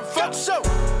good, motherfucker. Show.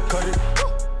 Cut it,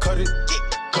 cut it,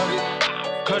 cut it,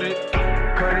 cut it, cut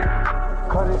it,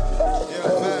 cut it.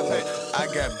 I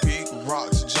got big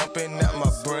rocks jumping at my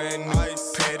brand new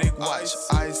Patek watch.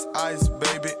 Ice, ice,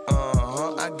 baby,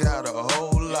 I got a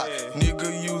whole lot. Nigga,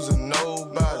 using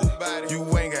nobody.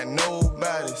 You ain't got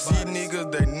nobody. See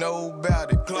niggas, they know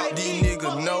about it. These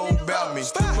niggas know about me.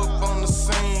 Step up on the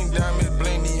scene, diamond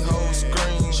bling, these hoes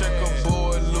scream. Check a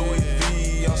boy, Louis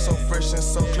V. I'm so fresh and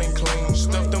so clean, clean.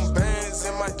 Stuff them bands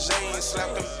in my jeans,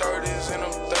 slap them 30s in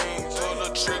them things. Pull the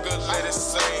trigger, let it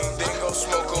sing. Then go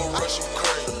smoke a Russian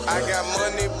cream. I got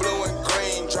money blue and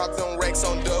green, drop them racks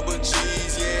on double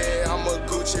G's. Yeah, I'm a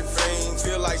Gucci fiend,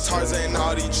 feel like Tarzan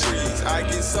all these trees. I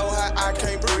get so high I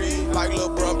can't breathe, like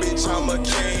LeBron, bitch, I'm a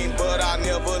king. But I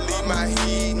never leave my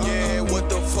heat, yeah, what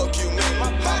the fuck you mean?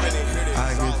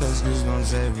 I get those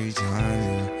goosebumps every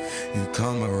time you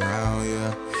come around,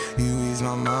 yeah. You ease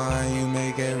my mind, you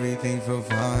make everything feel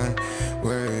fine.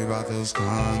 Worry about those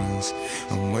comments,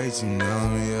 I'm way too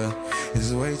numb, yeah.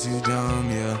 It's way too dumb,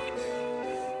 yeah.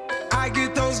 I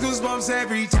get those goosebumps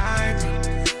every time.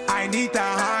 I need the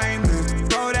Heimlich,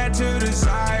 throw that to the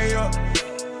side, yeah.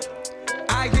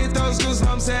 I get those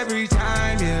goosebumps every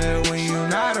time, yeah. When you're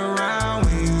not around,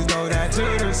 when you throw that to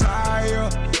the side, yeah.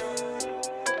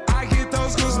 I get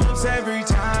those goosebumps every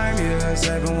time, yeah.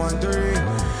 713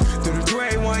 through the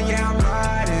 281, yeah, I'm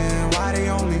riding. Why they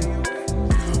on me?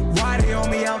 Why they on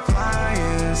me? I'm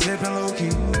flying, sipping low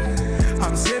key.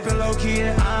 I'm sipping low key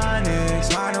at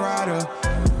Onyx, find a rider.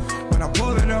 When I'm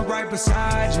pulling up right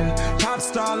beside you, pop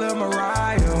star Lil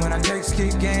Mariah. When I text,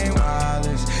 keep game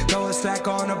wireless. Throw a stack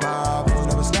on the Bible.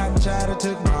 Never Snapchat or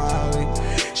took Molly.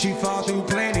 She fall through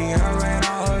plenty, her and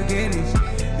all her guineas.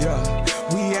 Yeah,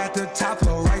 we at the top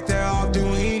floor, right there off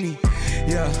Duini.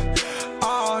 Yeah,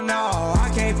 oh no,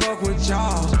 I can't fuck with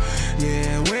y'all.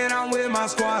 Yeah, when I'm with my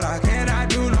squad, I cannot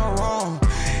do no wrong.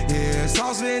 Yeah,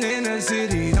 saucemen in the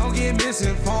city, don't get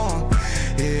misinformed.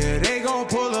 Yeah, they gon'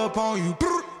 pull up on you.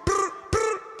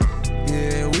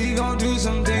 Yeah, we gon' do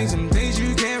some things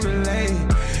you can't relate.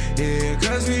 Yeah,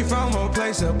 cause we from a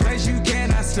place you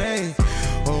cannot stay.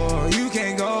 Or you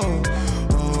can't go,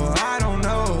 or I don't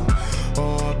know.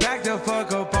 Or back the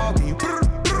fuck up off me.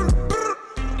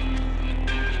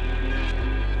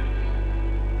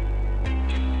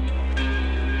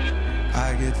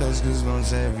 I get those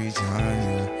goosebumps every time,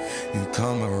 yeah. You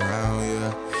come around,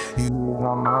 yeah. You lose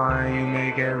my mind, you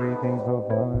make everything so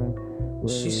fun.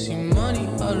 She see money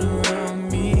all around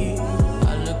me.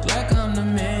 I look like I'm the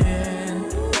man.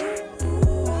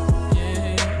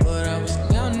 Yeah, but I was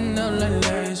counting up like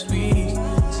last week.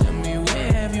 Tell me,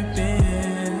 where have you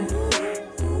been?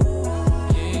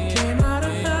 Yeah, came out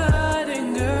of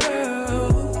hiding, girl.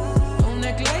 Don't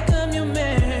act like I'm your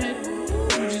man.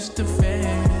 You just a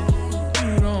fan.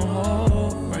 You don't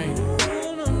hold rain.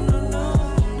 No.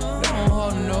 Don't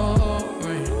hold no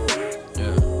rain.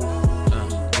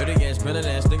 Good against better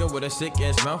ass nigga with a sick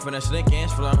ass mouth and a slick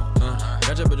ass flow.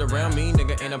 Got your bitch around me,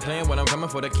 nigga, ain't I'm playing when I'm coming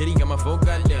for the kitty, got my folk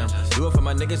goddamn. Do it for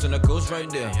my niggas and the ghost right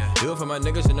there. Do it for my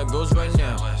niggas and the ghost right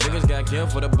now. Niggas got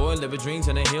killed for the boy, living dreams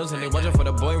in the hills, and they watching for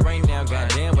the boy right now.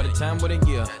 Goddamn, what a time, what a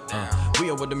year. We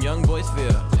are what them young boys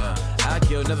feel. I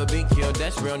kill, never be killed,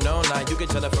 that's real, no lie. You can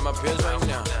tell it from my peers right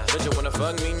now. Bitch, you wanna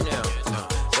fuck me now.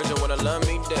 Bitch, you wanna love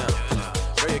me down.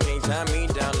 Girl, you can't tie me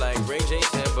down like Ray J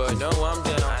said, but no, I'm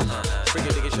down. Freaky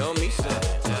nigga, show me some.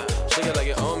 Shake it like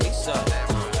you owe me some.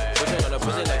 Put it on a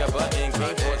pussy like a button. Came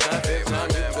 4 times, 5th time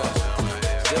you go.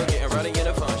 Still getting rowdy in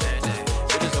the function.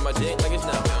 Bitches on my dick like it's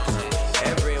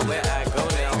nothing. Everywhere I go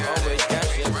now, always got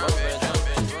shit bumping.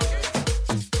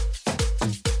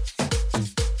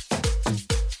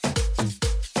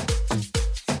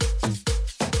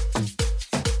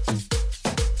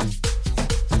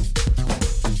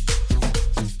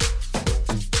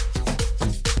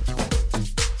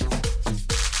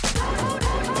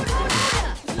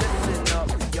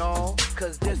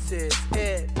 Cause this is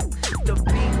it. The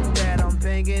beat that I'm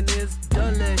banging is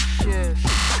delicious.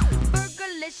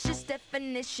 Burgerlicious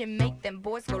definition, make them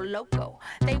boys go loco.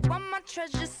 They want my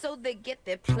treasures so they get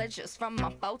their pleasures from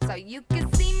my photo. You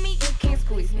can see me, you can't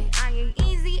squeeze me. I ain't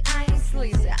easy, I ain't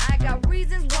sleazy. I got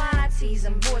reasons why I tease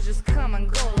them. Boys just come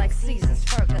and go like seasons.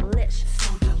 Burgerlicious,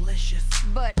 so delicious.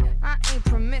 But I ain't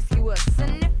promiscuous,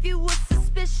 and if you were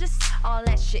suspicious, all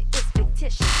that shit is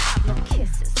fictitious. I've no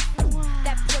kisses.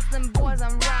 That puts them boys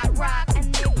on rock,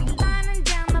 and they be lining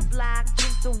down the block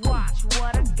just to watch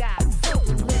what I got. So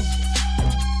delicious.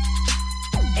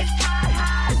 It's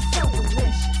hot, so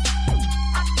delicious.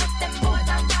 I put them boys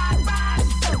on rock,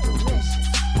 so delicious.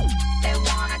 They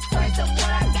want a taste of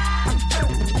what I got. So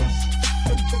delicious.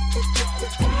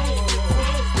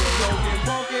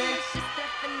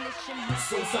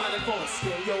 So Sonic Force,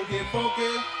 can yo get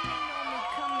funky?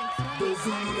 The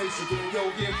Zulu Nation, can yo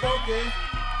get funky?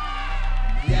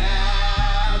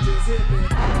 Yeah, just hit me.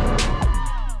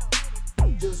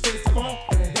 Just taste the funk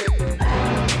and hit me.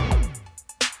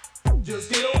 Just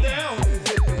get on down and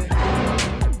hit me.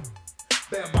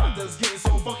 That body's getting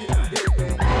so funky now, hit me.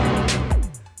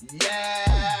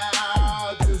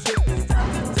 Yeah, just hit me.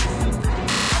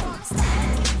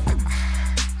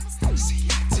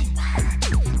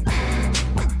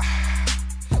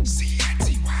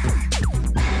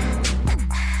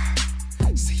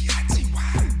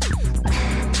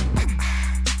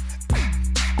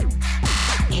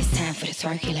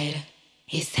 Circulator.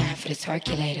 It's time for the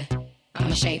circulator.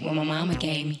 I'ma shake what my mama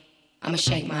gave me. I'ma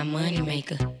shake my money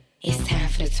maker. It's time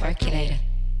for the circulator.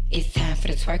 It's time for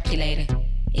the circulator.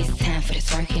 It's time for the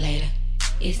circulator.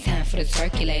 It's time for the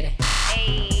circulator.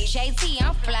 JT,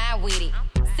 I'm fly with it.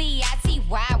 CITY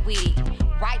with it.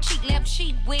 Right cheek, left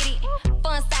cheek with it.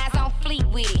 Fun size on fleet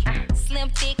with it. Slim,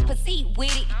 thick, petite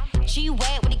with it.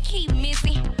 G-Wag with it, keep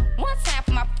missing. One time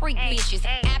for my freak bitches.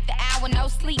 After hour, no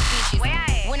sleep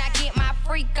bitches. When I get my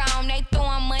freak on, they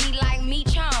throwing money like me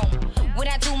chong. When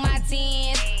I do my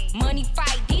dance, money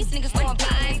fight, these niggas throwing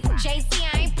bands. JC,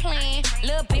 I ain't playing.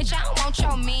 Little bitch, I don't want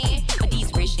your man. But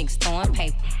these rich niggas throwing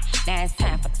paper. Now it's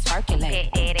time for the circulator.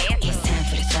 It's time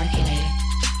for the circulator.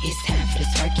 It's time for the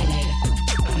circulator.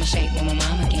 I'ma shake what my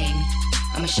mama gave me.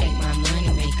 I'ma shake my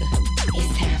money maker.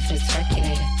 It's time for the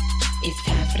circulator. It's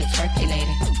time for the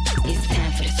circulator. It's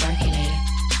time for the circulator.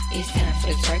 It's time for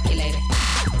the circulator.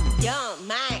 Young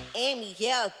Miami,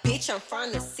 yeah, bitch, I'm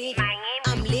from the city.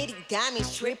 I'm litty, diamond,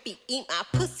 trippy, eat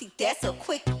my pussy, that's a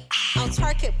quickie. I'm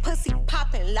twerking, pussy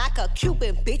popping like a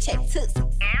Cuban bitch at Tootsie.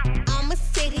 I'm a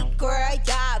city girl,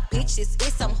 y'all bitches,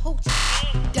 it's some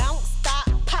hoochie. Don't stop,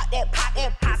 pop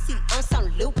that pussy on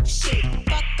some loop shit.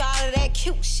 Fuck all of that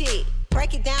cute shit.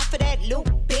 Break it down for that loop,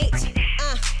 bitch.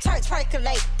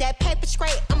 Twerkulate, that paper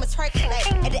straight, I'ma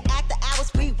twerkulate. At the after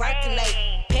hours, we working late.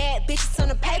 Bad bitches on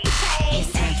the paper chain.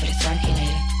 It's time for the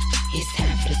circulator. It's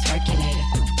time for the circulator.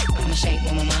 I'ma shake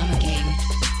what my mama gave me.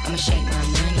 I'ma shake my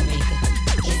money maker.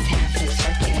 It's time for the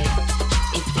circulator.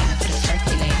 It's time for the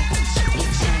circulator.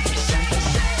 It's time for the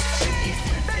circulator. It's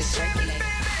time for the circulator.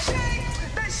 Shake,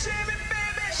 that shimmy,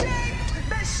 baby. Shake,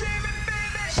 that shimmy,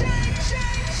 baby. Shake,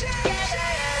 shake, shake.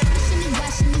 Shimmy, why,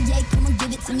 shimmy, yay, come on,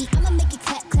 give it to me. I'ma make it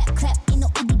clap, clap, clap. Ain't no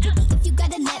itty bitty. If you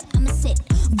got a lap, I'ma sit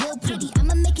real pretty.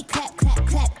 I'ma make it clap, clap,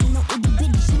 clap. Ain't no itty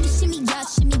bitty. Shimmy, shimmy, y'all,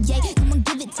 shimmy, yay. Come on,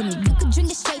 give it to me. You can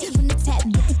drink it straight from the tap.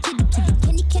 Get the kitty, kitty.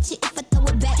 Can you catch it if I throw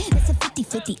it back? That's a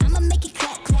 50-50. I'ma make it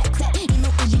clap, clap, clap. Ain't no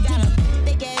itty bitty.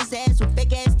 Big ass with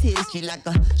big ass titties. She like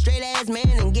a straight ass man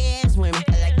and gay ass women.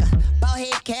 I like a bald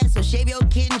head cat, so shave your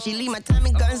kitten. She leave my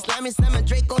Tommy gun, slimy, slam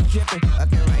Draco dripping.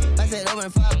 Okay, right. Bust it open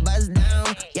for a buzz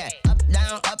down. Yeah, up,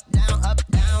 down, up, down, up,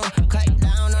 down. Cut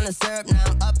down on the syrup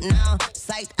now, up now.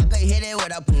 Sight, I could hit it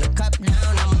without putting the cup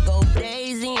down. I'ma go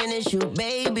crazy in it, shoot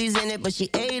babies in it. But she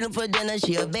ate them for dinner,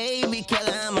 she a baby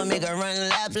killer. I'ma make her run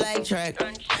lap like track.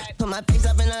 Put my face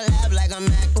up in her lap like I'm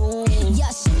Mac. Ooh. Yeah,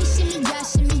 shimmy, shimmy, yeah,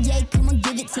 shimmy, yay. Come on,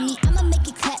 give it to me. I'ma make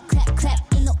it clap, clap, clap.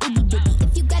 Ain't no itty bitty.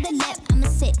 If you got a lap, I'ma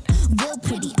sit real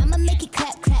pretty. I'ma make it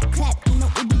clap, clap, clap. Ain't no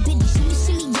itty bitty. Shimmy,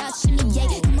 shimmy, yeah, shimmy,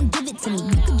 yay. Come on, give it to me.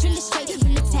 You can drink it straight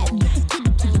from the tap. Get the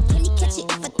kitty, kitty. Can you catch it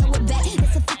if I throw it back?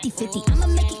 That's a 50-50. I'ma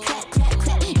make it clap, clap,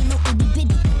 clap. Ain't no itty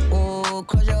bitty. Ooh,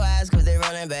 close your eyes cause they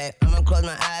running back. I'ma close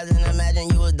my eyes and imagine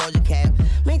you was Doja Cat.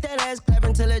 Make that ass clap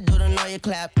until it do the know you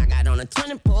clap. I got on a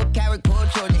 24-karat gold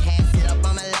Trojan hat. Sit up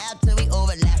on my lap till we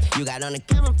overlap. You got on a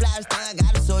camouflage thing, I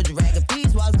got a soldier rag. If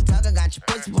these walls can talk, I got your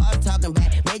pussy walls talking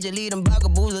back. Major lead them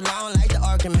bugaboos along like the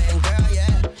Arkham Man. Girl,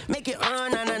 yeah. Make it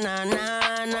on, na na na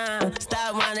na na.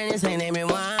 Stop whining, this ain't naming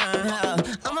wine.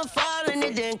 I'ma fall and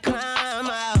it then climb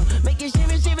out. Make it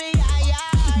shimmy, shimmy, yeah, yeah.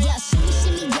 Yeah, shimmy,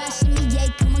 shimmy, yeah, shimmy, yay.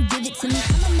 Come on, give it to me.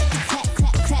 I'ma make it clap,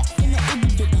 clap, clap. Ain't no itty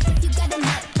bitty. If you got a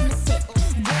lap, I'ma sit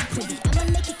real pretty. I'ma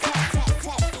make it clap, clap,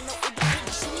 clap. Ain't no itty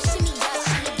bitty. Shimmy, shimmy, yeah,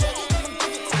 shimmy, yay. Come on, give it to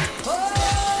me.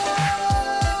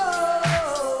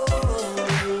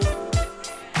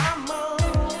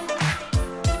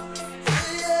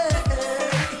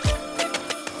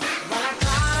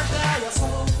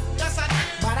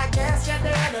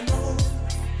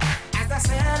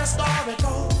 Story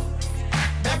go.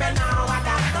 Baby, now I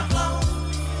got the flow.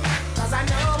 Cause I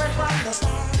know it from the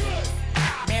start.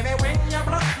 Baby, when you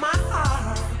broke my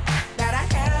heart, that I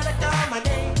had to come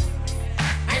again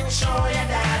and show you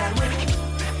that I win.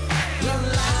 You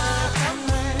lied to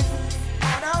me.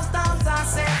 All those times I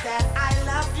said that I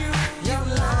loved you. You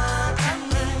lied to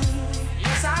me.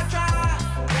 Yes, I tried.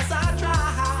 Yes, I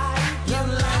tried. You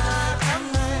lied to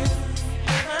me.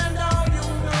 Even though you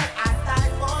knew I'd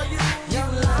die for you. You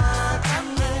lied to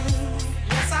me.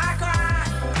 Yes, I cried.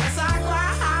 Yes, I cried.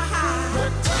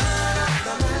 Return of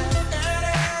the man.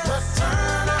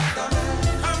 Return of the man.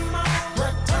 Come on.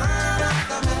 Return of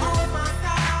the man. Oh my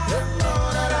God. You know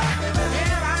that I am.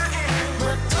 Here I am.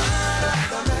 Return of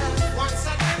the man. Once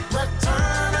again.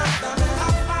 Return of the man.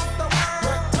 Top of the world.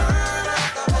 Return of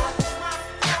the man.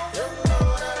 You know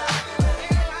that I am.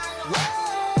 Here I am.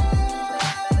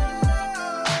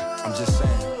 I'm just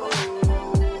saying.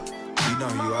 You know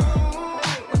who you are.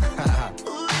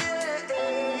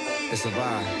 It's a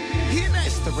vibe.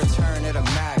 It's the return of the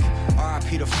Mac.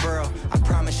 R.I.P. the Furl. I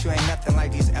promise promise you ain't nothing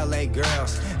like these LA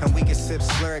girls. And we can sip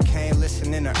Slurricane,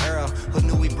 listening to Earl. Who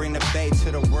knew we bring the bay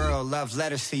to the world? Love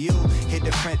letters to you, hit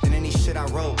different than any shit I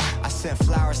wrote. I sent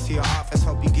flowers to your office,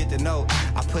 hope you get the note.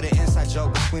 I put an inside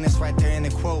joke between us right there in the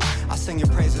quote. I'll sing your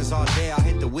praises all day, I'll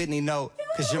hit the Whitney note.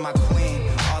 Cause you're my queen,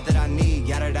 all that I need,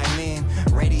 yada that I mean.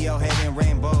 Radiohead and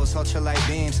rainbows, ultralight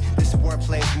beams. This sport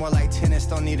plays more like tennis,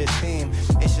 don't need a team.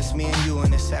 It's just me and you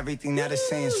and it's everything that it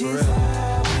seems for real.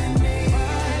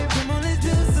 Come on, let's do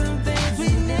some things we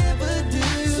never do.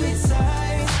 Sweet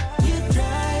sighs, you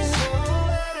drive.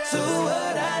 So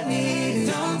what I need,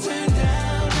 don't turn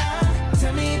down now.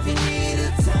 Tell me if you need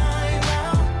a time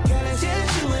out. Girl, it's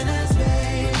just you and us,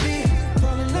 baby.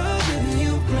 Fall in love with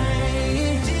you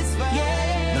playing.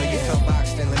 Yeah. No, you feel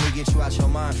boxed in, let me get you out your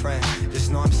mind, friend.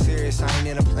 Just know I'm serious, I ain't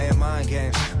into playing mind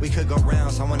games. We could go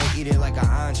rounds, I wanna eat it like an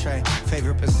entree.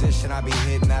 Favorite position, I be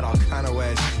hitting that all kind of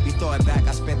ways. You throw it back,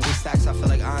 I spent 3 stacks, I feel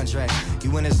like Andre.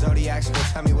 You in the Zodiac school,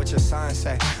 tell me what your sign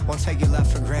say. Won't take your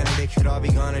love for granted, it could all be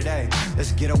gone today.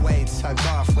 Let's get away, tucked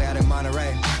off, way out in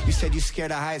Monterey. You said you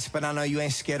scared of heights, but I know you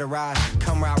ain't scared to ride.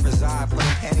 Come where I reside, putting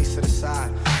panties to the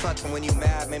side. Fucking when you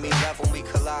mad, made me love when we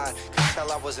collide. Could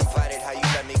tell I was invited, how you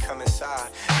let me come inside.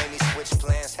 Made me switch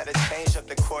plans, had to change up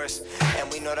the course. And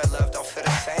we know that love don't feel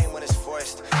the same when it's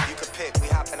forced. You could pick, we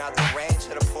hopping out the range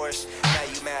of the Porsche. Now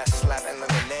you mad, slapping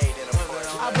lemonade in a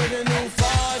Porsche. I put the new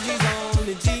 4Gs on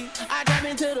the G. I drop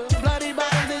into the bloody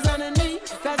bottoms is underneath.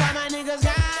 Cause all my niggas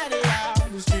got it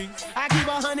out the streets. I keep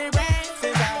 100 racks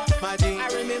inside my jeans. I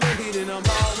remember hitting them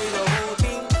all with the whole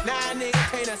team. Now a nigga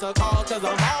can't answer a call cause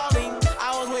I'm balling.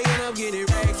 I was waking up getting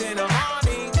racks in the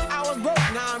morning. I was broke,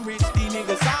 now I'm rich, these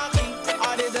niggas saw me.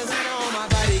 All this designer on my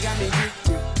body got me drip.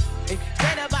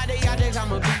 Straight up out the objects,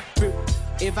 I'm a beat drip.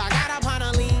 If I got up on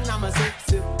a lean, I'm a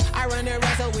sip. I run the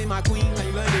wrestle with my queen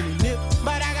like London and Nip.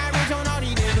 But I got rich on all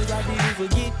these niggas, I didn't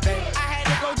forget that. I had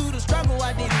to go through the struggle,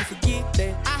 I didn't forget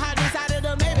that. I had inside of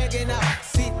the Maybach and I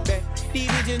sit back. These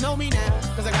bitches know me now,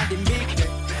 cause I got them big back.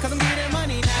 Cause I'm getting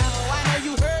money now, I know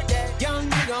you heard that. Young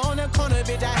nigga on the corner,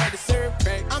 bitch, I had to serve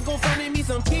back. Uncle fronted me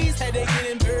some keys, had to get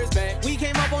them birds back. We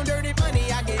came up on dirty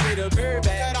money, I gave it a bird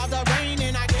back. Cut off the brain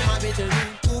and I gave my bitch a new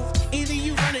goof. Either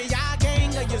you run a y'all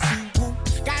gang or you sue.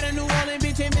 Got a New Orleans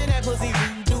bitch and man, that pussy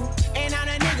voodoo. Ain't on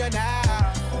a nigga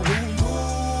now.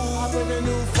 I put the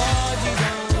new 4Gs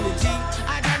on the G.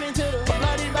 I drop into the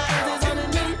bloody bottoms is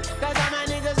underneath. Cause all my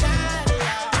niggas got it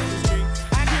out the street.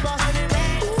 I keep 100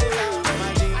 racks inside my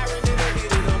jeans. I remember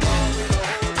hitting them all with the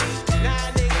whole team. Now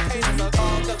a nigga can't answer a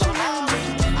call cause I'm all me.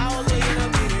 I was waking up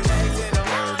getting racks in the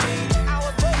morning. I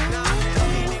was broke, now I'm rich,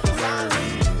 these niggas saw me.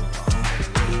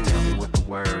 Tell me what the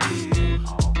word is.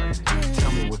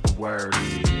 Tell me what the word is.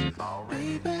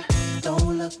 Baby,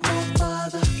 don't look no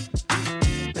further.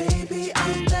 Baby,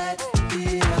 I'm that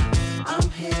here. I'm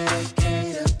here to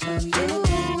cater to you.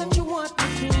 Anything that you want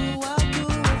me to, I'll do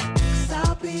it. Cause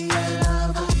I'll be your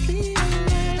lover.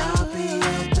 I'll be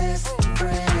your best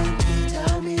friend.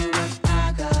 Tell me what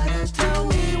I gotta do. Tell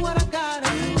me what I gotta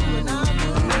do. And I'll do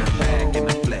it. Back in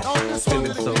the flesh,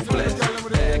 feeling so blessed.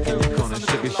 Back in the corner,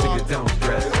 sugar, don't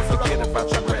stress. Forget about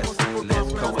the rest.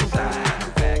 Let's coincide.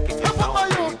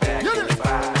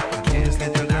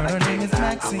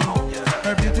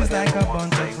 Her beauty's like a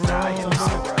bunch of roses.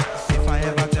 If I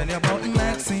ever tell you about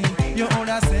Maxine, you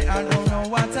older say I don't know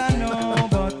what I know,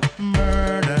 but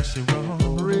murder she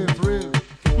wrote. Real.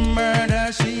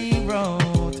 Murder she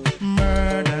wrote.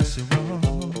 Murder she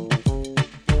wrote.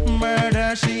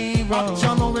 Murder she wrote.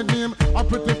 Action with him, a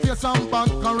pretty face and bad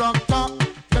character.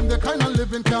 Them the kind of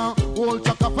living can hold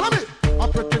chaka. Follow me. A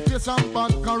pretty face and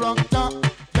bad character.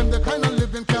 Them the kind of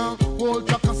living can hold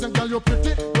chaka. Say girl you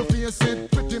pretty, your face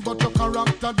it pretty, but your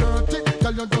character dirty.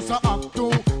 Girl you just a act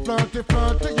too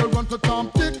flirty. You run to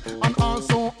Tom Dick and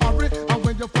also hurry. And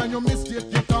when you find your mistake,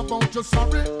 you talk about you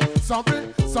sorry.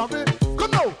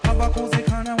 Come now. Have a cozy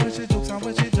corner when she jokes and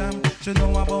when she jam. She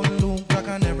know about Luke Black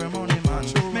and every money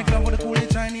man. Make love with the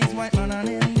coolie Chinese, white man and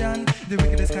Indian. The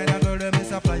wickedest kind of girl them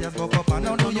is a flyers go up and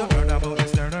now do you heard about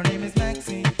this girl? Her name is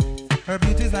Maxine. Her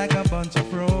beauty's like a bunch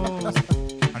of roses.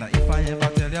 And if I ever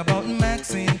tell you about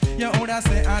Maxine, you older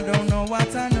say I don't know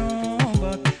what I know,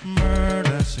 but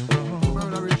murder she wrote.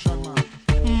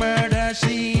 Murder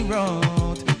she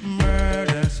wrote.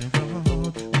 Murder she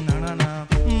wrote. Na.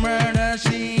 Murder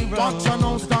she wrote. Watch you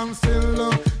now stand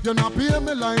still. You not pay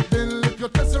me like bill. If you're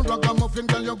testing ragamuffin,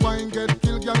 girl, you go and get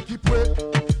killed. Girl, keep wait.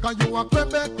 Cause you a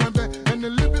crebe. And the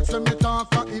lyrics when me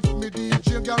talk, if me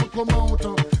DJ girl come out.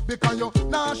 Because you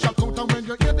nah shock out. And when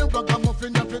you hear the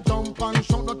ragamuffin, you have to jump and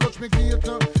shout. Don't touch me gate.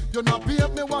 You not pay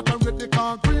me what I read.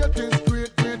 Because great is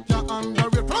great. You're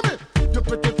underrated. From me, you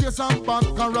pretty face and bad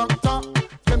character.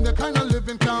 Them the kind of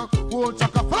living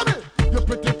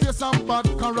bad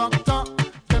character.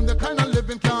 Them the kind of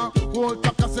living can hold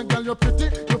back and say, girl, you're pretty.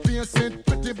 Your face ain't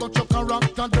pretty, but your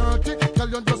character dirty. Girl,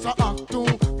 you just a act too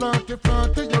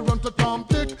flirty. You run to Tom,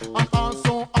 Dick, and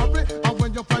also hurry. And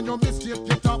when you find your mistake,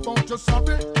 you talk about your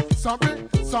sorry.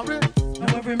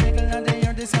 Now every middle and they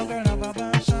hear this young girl have a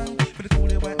passion for the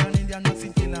coolie white man Indian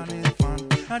Mexican kill and his fan.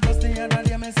 And just the other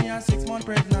day, me see her 6 months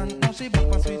pregnant. Now she back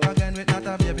for sweet again with not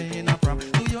a baby in a prom.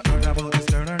 Do you heard about this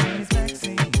girl? Her name is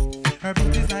Maxine. Her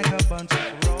beauty's like a bunch of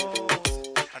roses.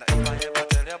 And if I ever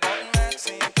tell you about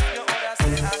Maxine, you would have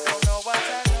say I don't know what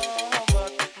I know,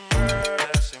 but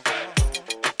murder she wrote.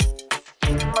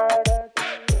 Murder she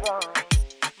wrote.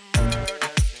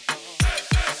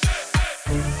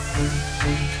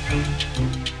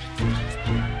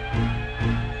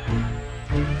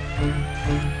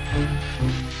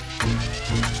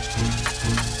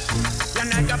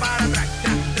 Para atrás,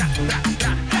 tra, tra, tra,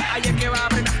 tra. Ahí es que va a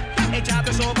apretar,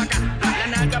 échate eso pa' acá. La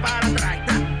nalga para atrás,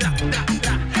 tra, tra, tra,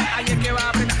 tra. Ahí es que va a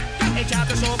apretar,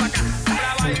 échate eso pa' acá.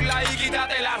 Ahora baila y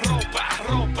quítate la ropa.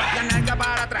 La nalga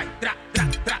para atrás, tra, tra,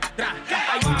 tra, tra.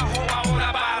 Ahí abajo,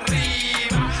 ahora para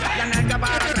arriba. La nalga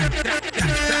para atrás, tra, tra, tra,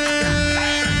 tra,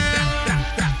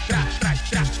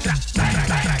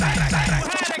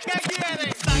 ¿qué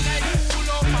quieres? Saca el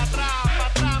culo pa'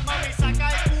 atrás, mami, saca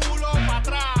el culo pa'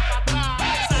 atrás.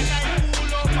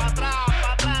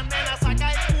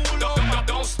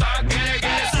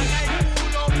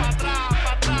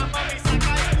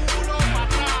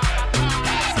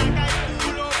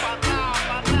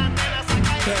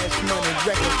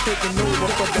 Taking over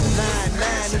for the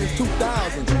 99 in the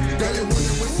 2000s. Girl, you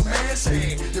working with some ass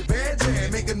shade. Your bad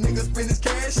jam, make a nigga spend his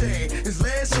cash shade. His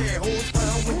last shade, holds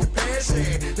pound with your past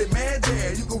shade. That mad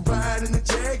jam, you can ride in the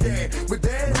jag yeah. With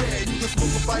that head, you can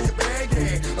smoke up by your bag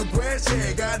yeah. A grass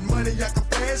yeah, got money I can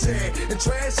flash yeah. And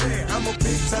trash yeah, I'm a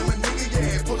big time nigga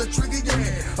yeah. Pull a trigger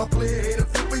yeah, I play a hater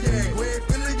flipper yeah. Grab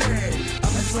filler yeah,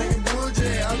 I'm slanging wood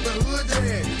yeah. Out the hood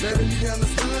yeah, let it be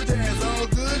understood yeah. It's all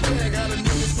good yeah, got a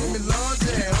nigga swimming large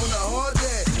yeah. On the hard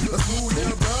yeah, a smooth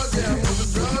down broad yeah. On the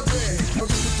drug yeah, I'm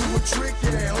used to do a trick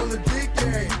yeah. On the dick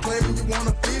yeah, you claiming you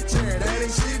wanna fit yeah. That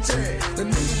ain't shit yeah, the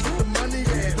nigga with the money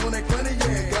yeah. Doing that money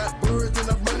yeah, got birds and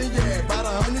the money yeah. About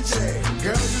 100 yeah,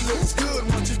 girl you looks good,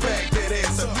 want you back that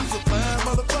ass up. You's a fine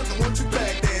motherfucker, want you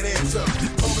back that ass up.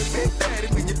 Call me Big Daddy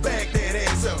when you back that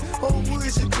ass up. Oh, who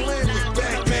is you playing with?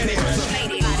 Back that ass up.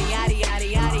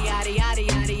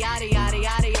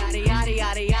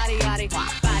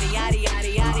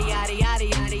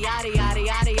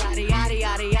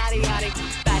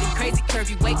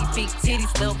 Curvy, wavy, big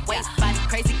titties, little waist. Body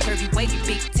crazy, curvy, wavy,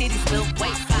 big titties, little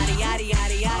waist. Body, yaddy,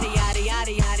 yaddy, yaddy, yaddy,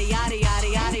 yaddy, yaddy,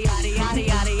 yaddy, yaddy, yaddy, yaddy, yaddy,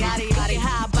 yaddy, yaddy, yaddy.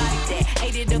 How I body that?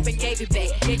 Ate it up and gave it back.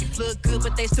 Yeah, you look good,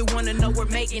 but they still wanna know we're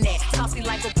making that. Saucy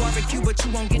like a barbecue, but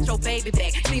you won't get your baby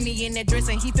back. See me in that dress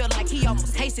and he felt like he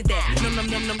almost tasted that. Num num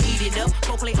num num, eat it up.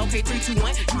 Go play okay, 3, 2,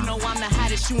 1. You know I'm the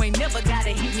hottest. You ain't never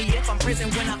gotta hit me up. I'm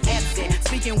present when I'm absent,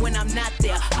 speaking when I'm not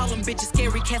there. All them bitches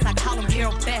scary cats, I call them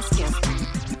Carol Baskin.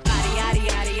 Yaddy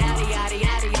yaddy yaddy yaddy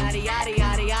yaddy yaddy yaddy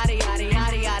yaddy yaddy yaddy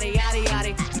yaddy yaddy yaddy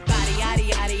yaddy body yaddy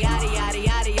yaddy yaddy yaddy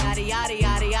yaddy yaddy yaddy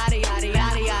yaddy yaddy yaddy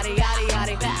yaddy yaddy yaddy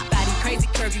yaddy body crazy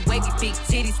curvy wavy big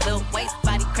titties little waist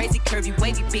body crazy curvy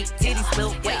wavy big titties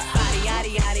little waist body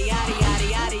yaddy yaddy yaddy yaddy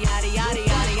yaddy yaddy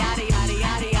yaddy yaddy yaddy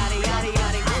yaddy yaddy yaddy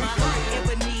yaddy yaddy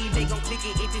ever need they gon' click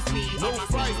it if it's me no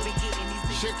fight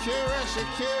Shakira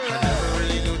I never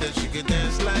really knew that she could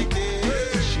dance like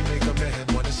this she make a man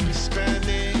wanna speak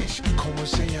Spanish como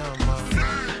se llama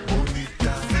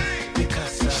bonita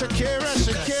Shakira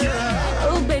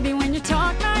oh baby when you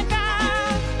talk like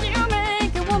that you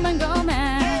make a woman go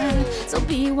mad so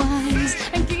be wise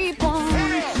and keep on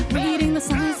reading the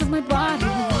signs of my body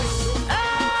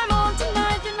I'm on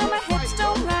tonight you know my hips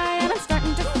don't lie and I'm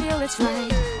starting to feel it's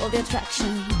right all the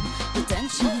attraction the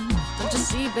tension don't you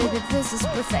see baby this is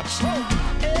perfection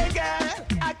hey girl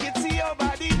I can see your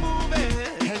body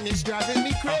moving and it's driving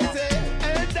me crazy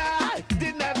and I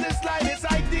didn't have the slightest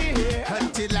idea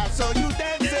until I saw you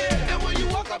dancing and when you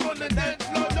walk up on the dance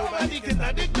floor nobody can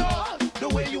ignore the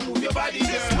way you move your body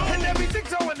girl and everything's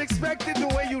so unexpected the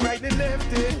way you right and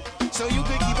left it so you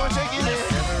could keep on shaking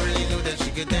it never really knew that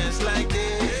she could dance like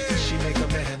this she make a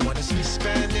man wanna speak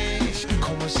Spanish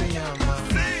como se llama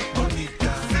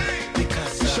bonita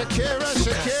Shakira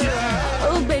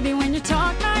oh baby when you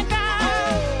talk like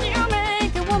that you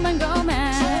make a woman go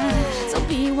mad so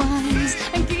be wise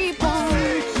and keep on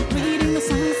reading the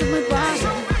signs of my body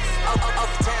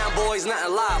uptown boys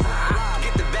nothing live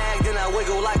get the bag then I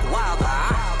wiggle like wild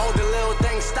all the little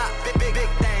things stop big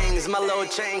things my little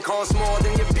chain costs more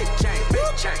than your big chain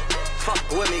fuck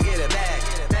with me get it back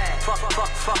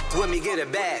Fuck with me, get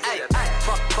it back.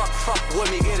 Fuck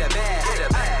with me, get it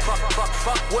back.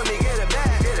 Fuck with me, get it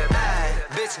back.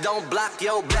 Bitch, don't block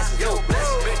your blessings.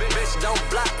 Bitch, don't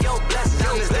block your blessings.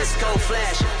 I'm this disco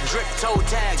flash, drip toe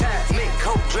tag, mink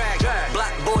coat drag,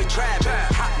 black boy trap,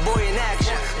 hot boy in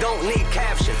action. Don't need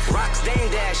caption. Rocks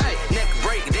dame dash, neck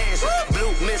break dance,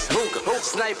 blue miss hookah,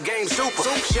 snipe game super.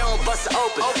 She don't bust it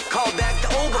open. Call back the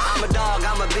Uber. I'm a dog,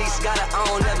 I'm a beast, gotta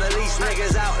own, never lease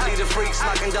niggas out. Lead the freaks,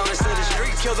 knocking donuts to the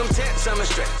streets. Kill them tents, I'm a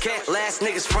strip. Can't last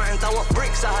niggas frontin', throwin'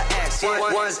 bricks on her ass.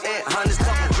 Ones and hundreds,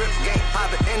 talking drip game,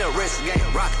 poppin' in a wrist game.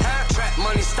 Rock, trap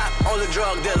money, stop all the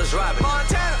drug dealers robbing.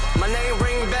 Montana, my name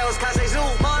ring bells, Kase Zoo.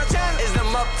 Montana is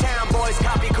them uptown boys,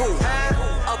 copy cool.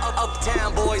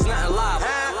 Uptown boys, nothing live.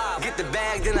 Get the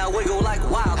bag, then I wiggle like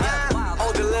wild.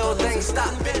 All the little things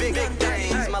stop, big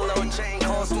things. My little chain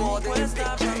costs more than this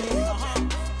big chain.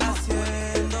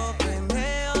 Haciendo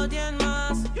pendejo y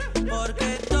más,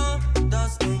 porque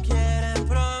todos te quieren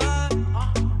probar.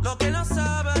 Lo que no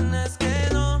saben es que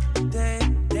no te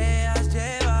dejas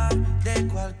llevar de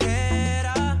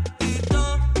cualquiera. Y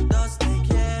todos te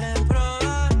quieren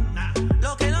probar.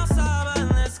 Lo que no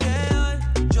saben es que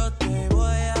hoy yo te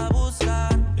voy a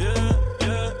buscar.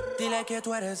 Dile que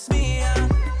tú eres mía,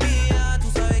 mía, tú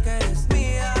sabes que eres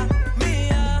mía,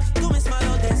 mía. Tú misma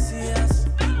lo decías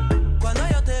cuando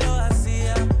yo te lo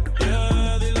hacía.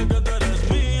 Dile que tú eres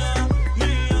mía,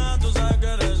 mía, tú sabes que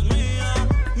eres mía,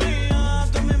 mía.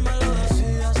 Tú misma lo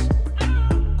decías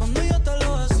cuando yo te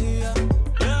lo hacía.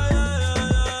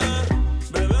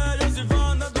 Bebé, yo soy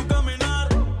fan de tu caminar.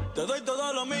 Te doy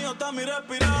todo lo mío hasta mi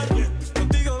respirar.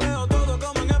 Contigo veo todo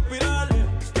como en espiral.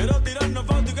 Quiero tirarnos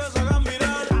fotos y que se hagan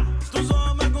viral. Tus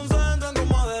ojos me concentran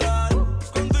como adelar.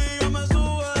 Contigo me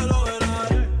sube de lo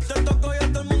veral. Te toco y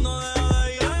hasta el mundo deja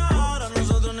de llegar. A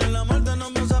nosotros ni la muerte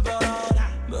nos va a separar.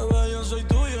 Bebé, yo soy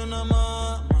tuyo nada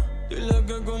más. Dile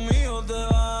que conmigo te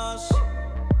vas.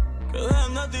 Que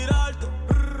dejen de tirarte.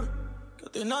 Que a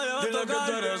ti nadie va a tocar. Dile que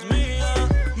tú eres mía,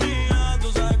 mía.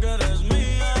 Tú sabes que eres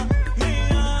mía,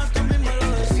 mía. Tú misma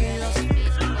lo decías.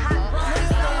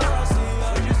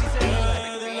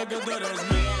 Dile que tú eres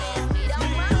mía.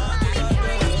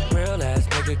 Real ass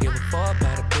nigga give a fuck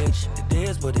about a bitch. It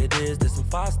is what it is, this some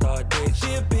 5-star dick.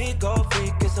 She a big gold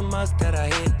freak, it's a must that I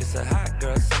hit. It's a hot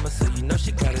girl summer, so you know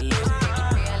she got it lit.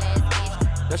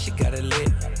 No, she got it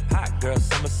lit. Hot girl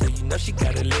summer, so you know she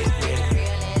got it lit.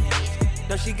 Yeah.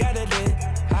 No, she got it lit.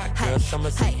 Hot girl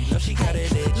summer, so you know she got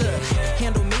it lit. Look,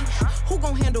 handle me? Who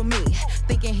gon' handle me?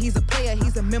 Thinking he's a player,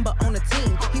 he's a member on the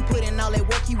team. He put in all that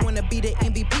work, he wanna be the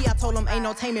MVP. I told him ain't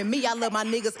no taming me, I love my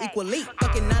niggas equally.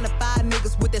 Fucking 9 to 5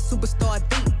 niggas with that superstar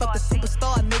beat. Fuck the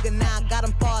superstar nigga, now I got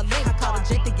him far link. I called a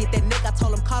Jake to get that nigga, I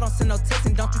told him call, don't send no text.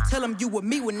 And don't you tell him you with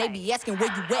me when they be asking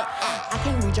where you at. I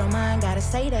can't read your mind, gotta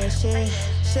say that shit.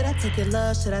 Should I take your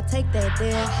love, should I take that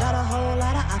dick? Got a whole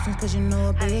lot of options, cause you know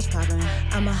a bitch poppin'.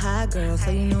 I'm a high girl, so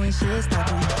you know ain't shit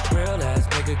stoppin'. Real ass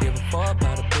nigga give a fuck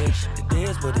about a bitch. It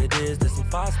is what it is, this some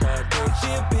 5-star dick. She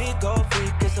a big gold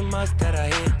freak, it's a must that I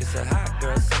hit. It's a hot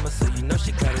girl summer, so you know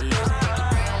she got it lit.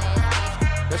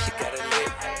 No, she got it lit.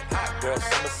 Hot girl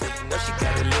summer, so you know she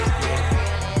got it lit.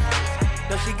 Yeah.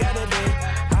 No, she got it lit.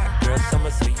 Hot girl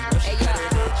summer, so you know she got it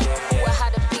lit. Yeah. Who a how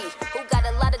to be? Who got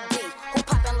a lot of D? Who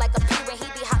poppin' like a P when he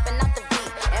be hopping out the V?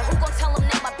 And who gon' tell him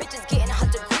that my bitch is getting her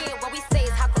degree? When we say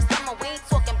it's hot for summer, we ain't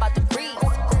talking about degrees. Who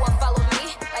won't follow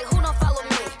me? Like who don't follow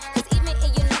me? Cause even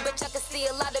in your new bitch, I can see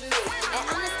a lot of me. And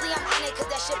honestly, I'm on it cause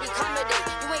that shit be comedy.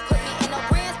 You ain't put me in no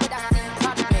brands, but I see you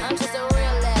proud of me. I'm just a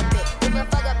real ass bitch. Give a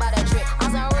fuck about a trick. I'm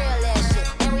some real ass shit.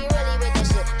 And we really with this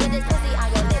shit. Get this pussy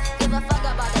on your lip. Give a fuck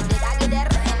about the dick. I get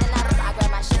that and then I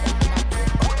grab my shit.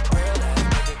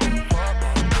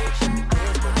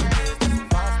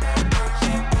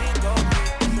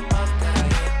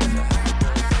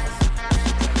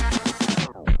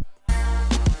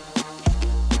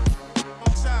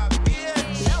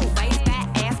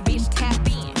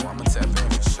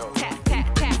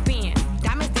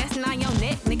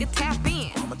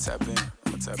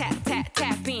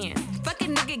 Tap in.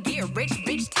 Fucking nigga get rich,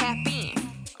 bitch, tap in.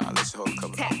 Let's hold a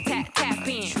couple. Tap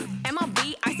in. MOB,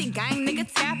 icy gang, nigga,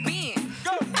 tap in.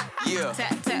 Go. Yeah.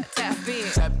 Tap in.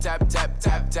 Tap.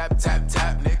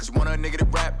 Niggas want a nigga to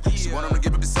rap. She want him to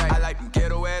give up the same. I like them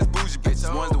ghetto ass bougie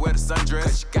bitches. Ones that wear the sundress.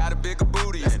 Cause she got a bigger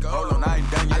booty. And hold on, I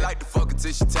ain't done yet. I like to fuck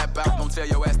until she tap out. Don't tell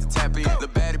your ass to tap in. The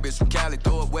baddie bitch from Cali,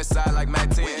 throw up west side like Mac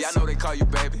 10. Yeah, I know they call you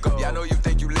baby. Yeah, I know you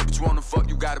think you lit, but you wanna fuck,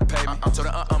 you gotta pay me. So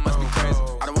the must be crazy.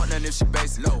 I don't want nothing if she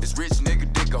basic. This rich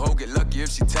nigga dick, a hoe get lucky if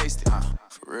she taste it.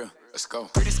 For real. Let's go.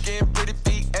 Pretty skin, pretty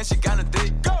feet, and she kinda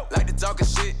thick. Go. Like to talking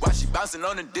shit while she bouncing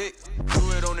on the dick.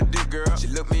 Do it on the dick, girl. She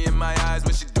look me in my eyes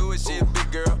when she do it. She a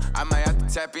big girl. I might have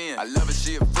to tap in. I love her,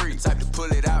 she a freak. Type to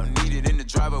pull it out and need it in the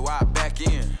driver while I back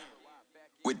in.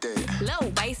 With that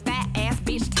low waist, fat ass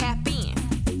bitch, tap in.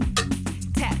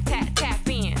 Tap, tap, tap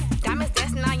in. Diamonds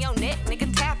dancing on your neck,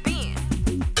 nigga, tap in.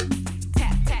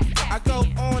 Tap, tap, tap. I go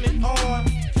on and on.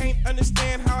 Can't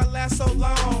understand how I last so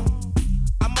long.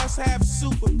 I must have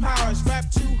superpowers.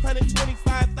 Rap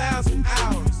 225,000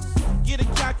 hours. Get a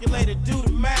calculator, do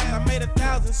the math. I made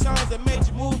 1,000 songs that made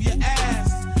you move your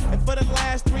ass. And for the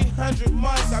last 300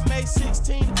 months, I made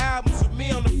 16 albums with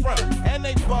me on the front. And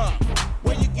they bump.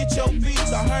 Where you get your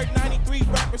beats? I heard 93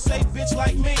 rappers say bitch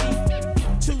like me.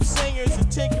 2 singers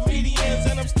and 10 comedians.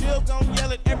 And I'm still gon'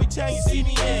 yell it every time you see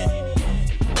me in.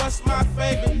 What's my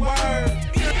favorite word?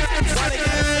 Why they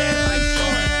gotta say it like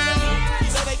short?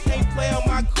 You know they can't play on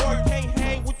my court. Can't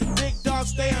hang with the big dogs,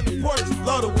 stay on the porch.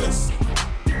 Blow the whistle.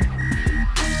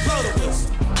 Blow the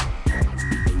whistle.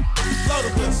 Blow the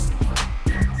whistle.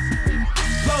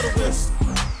 Blow the whistle.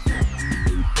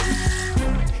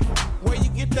 Where you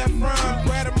get that from?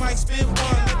 Brad or Mike spit one.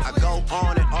 I go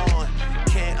on and on.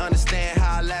 Can't understand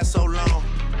how I last so long.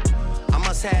 I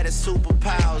must have the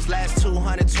superpowers. Last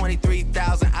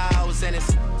 223,000 hours. And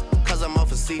it's cause I'm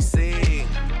off of CC.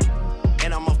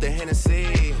 And I'm off the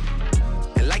Hennessy.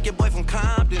 And like your boy from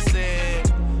Compton said,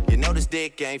 you know this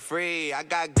dick ain't free. I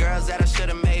got girls that I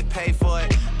should've made pay for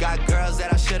it. Got girls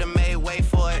that I should've made wait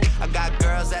for it. I got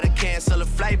girls that'll cancel a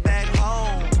flight back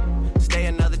home. Stay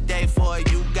another day for it.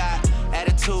 You got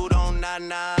attitude on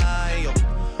nana, yo.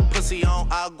 Pussy on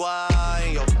agua,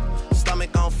 and yo.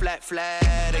 Stomach on flat,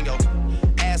 and yo.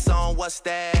 Ass on what's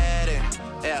that?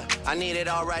 And yeah, I need it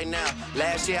all right now.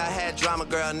 Last year I had drama,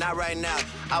 girl, not right now.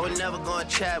 I would never go and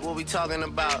chat what we talking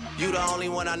about. You the only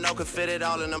one I know could fit it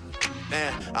all in them.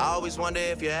 Man, I always wonder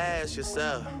if you ask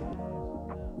yourself,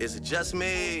 is it just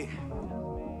me?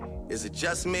 Is it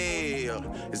just me? Or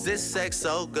is this sex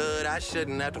so good I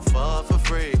shouldn't have to fuck for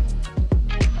free?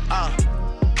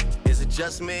 Is it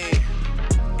just me?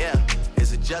 Yeah,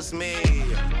 is it just me?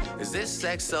 Is this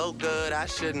sex so good I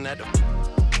shouldn't have to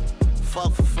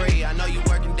fuck for free? I know you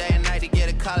working day and night to get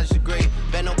a college degree.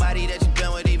 Bet nobody that you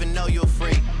been with even know you're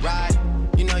free, right?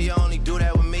 You know you only do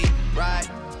that with me, right?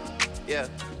 Yeah,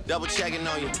 double checking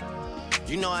on you.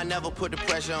 You know I never put the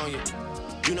pressure on you.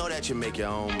 You know that you make your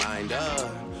own mind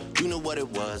up. You knew what it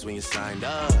was when you signed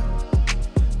up.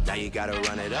 Now you gotta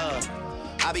run it up.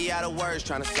 I be out of words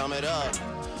trying to sum it up.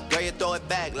 Girl, you throw it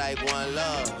back like one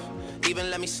love. Even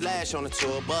let me slash on the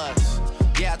tour bus.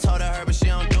 Yeah, I told her, but she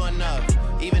don't do enough.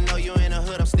 Even though you in the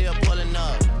hood, I'm still pulling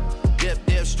up.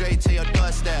 Dip, straight to your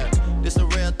doorstep. This a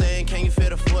real thing, can you feel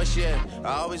the force yet?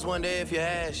 I always wonder if you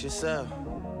ask yourself,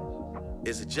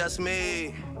 is it just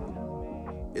me?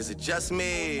 Is it just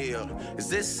me? Or is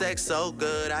this sex so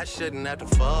good I shouldn't have to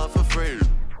fuck for free?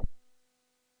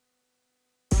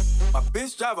 My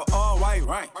bitch drive an all-white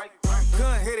rank.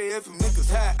 Couldn't hit it if you niggas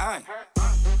had ain't.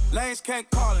 Lanes can't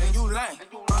call it and you lame.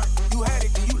 You had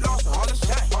it, then you lost all the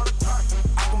shame.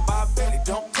 I can buy a belly,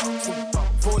 don't talk to me.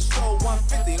 For a show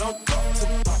 150, don't talk to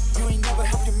me. You ain't never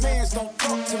helped your mans, don't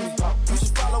talk to me. You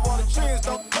should follow all the trends,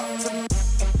 don't talk to me.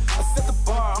 I set the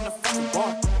bar, I'm the fucking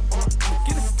bar.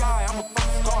 Get the sky, I'm a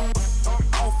fucking star.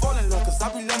 I don't fall in love, cause I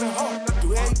be loving hard.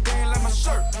 Do everything like my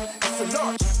shirt, it's a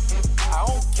large. I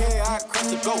don't care, I crash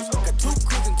the ghost. Got 2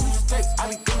 cribs and 2 states, I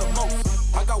be doing the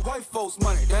most. I got white folks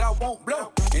money that I won't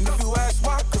blow. And if you ask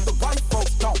why, cause the white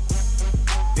folks don't.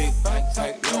 Big bank,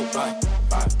 tight, little bank.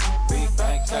 Big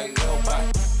bank, tight, little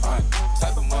bank.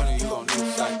 Type of money you gon'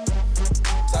 need sight.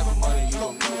 Type of money you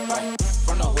gon' need bank.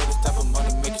 From the hood, this type of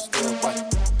money make you still white.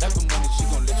 Type of money she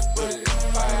gon' let you put it in the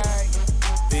bank.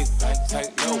 Big bank,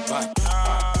 tight, little bank.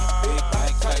 Big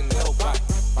bank, tight, little bank.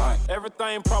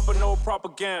 Everything proper, no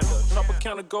propaganda.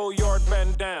 Tropicana gold yard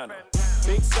bandana.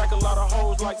 Big sack, a lot of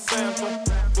hoes like Santa.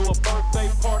 Do a birthday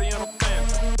party in a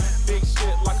phantom. Big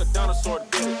shit like a dinosaur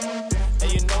did it.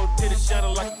 And you know titty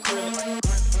shining like acrylic.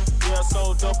 Yeah, I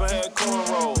sold dope and had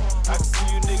cornrow. I can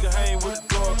see you nigga hang with the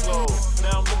door closed.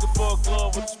 Now I'm looking for a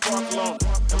glove with a sparkle on it.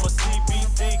 And my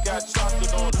CBD got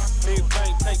chocolate on it. Big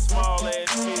bank take small ass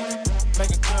shit.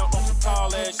 Make a count on some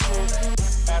tall ass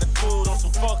shit. Attitude on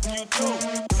some fuck you too.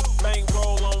 Bank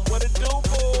roll on what it do,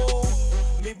 boo.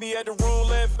 Meet me at the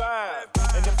roulette vibe.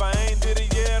 And if I ain't did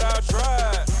it yet, I'll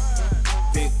try.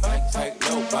 Big bank, tight,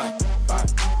 little bank.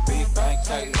 Big bank,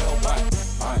 tight, little bank.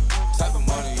 Type of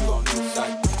money you gon' need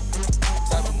sight.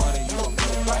 Type of money you gon'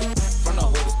 need bank. From the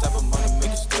hood, this type of money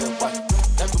make you still white.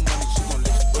 Type of money she gon'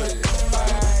 let you put it in the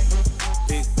bank.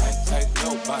 Big bank, tight,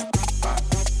 little bank.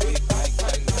 Big bank,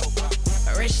 tight, little bank.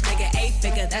 A rich nigga, 8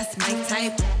 figure, that's my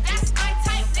type. That's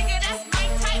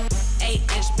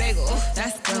bagel,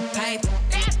 that's the pipe.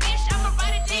 That bitch, I'ma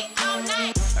ride a dick all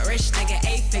night. A rich nigga,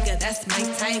 8-figure, that's my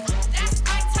type. That's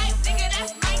my type, nigga,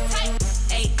 that's my type.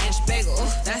 8-inch bagel,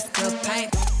 that's the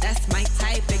pipe. That's my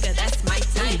type, nigga, that's my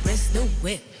type. New wrist, new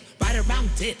whip, right around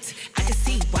dipped. I can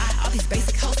see why all these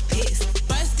basic hoes pissed.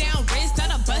 Bust down wrist, not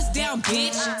a bust down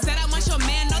bitch. Said I want your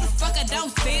man, no the fuck I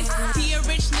don't fit. See a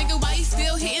rich nigga, why he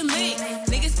still hitting licks?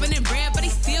 Nigga spinning bread, but he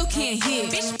still can't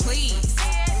hit. Bitch, please.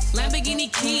 Lamborghini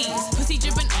keys, pussy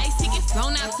dripping ice, he get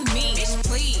flown out to me. Bitch,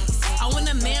 please. I want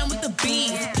a man with the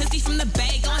bees, pussy from the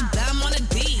bag, going dumb on a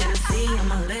D. Privacy on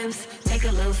my lips, take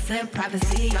a little sip.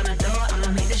 Privacy on the door,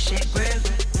 I'ma make the shit grip.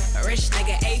 A rich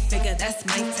nigga, 8-figure, that's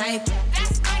my type.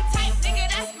 That's my type, nigga,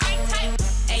 that's my type.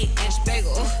 8-inch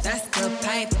bagel, that's the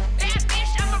pipe. That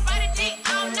bitch, I'ma ride a dick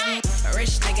all night. A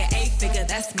rich nigga, 8-figure,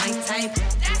 that's my type.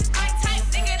 That's my type,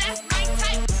 nigga, that's my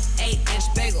type. 8-inch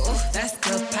bagel, that's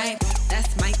the pipe.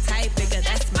 That's my type, nigga,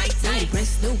 that's my type. New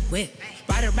wrist, new whip,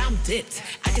 right around dipped.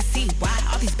 I can see why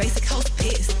all these basic hoes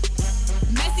pissed.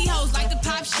 Messy hoes like to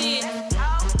pop shit.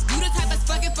 You the type that's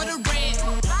fucking for the rent.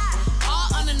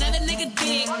 All on another nigga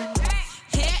dick.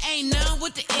 Hair ain't none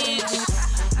with the inch.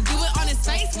 Do it on his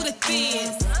face with a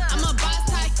fizz. I'm a boss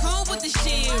tycoon with the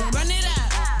shit. Run it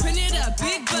up, print it up,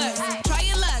 big bucks. Try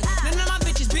your luck, none of my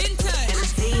bitches been touched.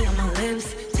 Privacy on my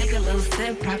lips, take a little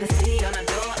sip. Privacy on the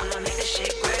door, I'ma make the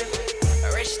shit grip. A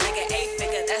rich nigga,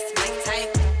 8-figure, that's my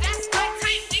type. That's my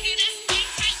type, nigga, that's my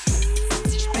type.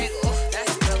 Bitch bagel,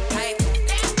 that's the pipe.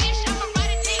 That bitch, I'ma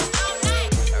ride a dick all night.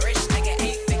 A rich nigga,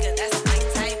 8-figure, that's my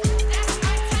type. That's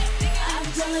my type, nigga. I'm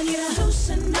telling you to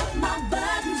loosen up my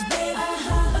buttons, baby.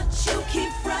 But you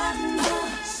keep frontin',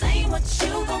 saying what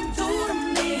you gon' do to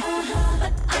me.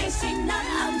 But I ain't seen nothing.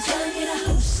 I'm telling you to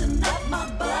loosen up my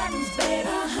buttons, baby.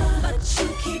 But you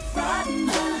keep frontin',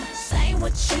 saying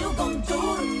what you gon' do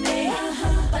to me.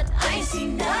 But I ain't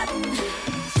seen nothing.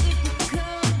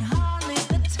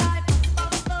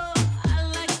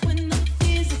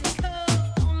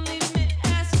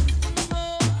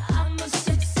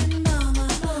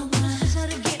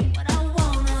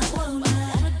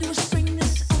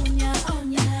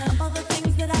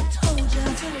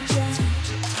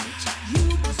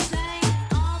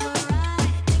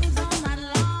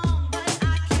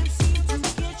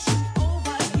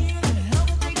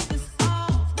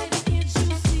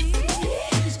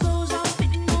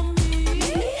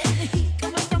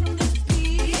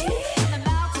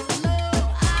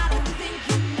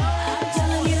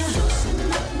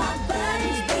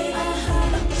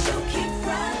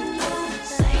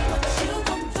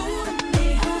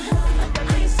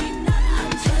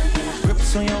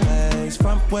 On your ways,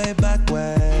 front way, back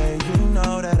way. You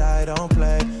know that I don't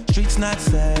play. Streets not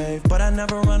safe, but I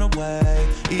never run away,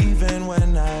 even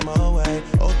when I'm away.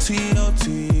 OT,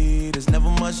 OT, there's never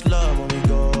much love when we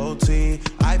go OT.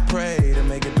 I pray to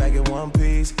make it back in one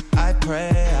piece. I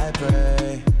pray, I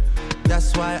pray.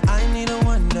 That's why I need a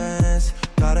one dance.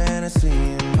 Got a Hennessy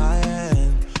in my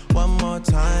hand. One more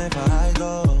time before I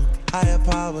go. Higher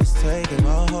powers taking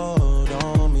a hold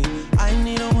on me. I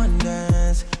need a one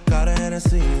dance. Got a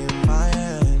Hennessy in my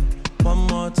hand. One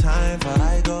more time before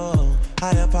I go.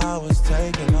 Higher powers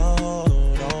taking a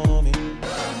hold on me.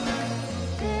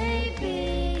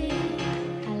 Baby,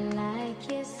 I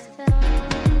like your stuff.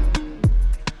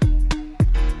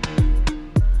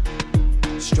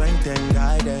 Strength and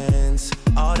guidance,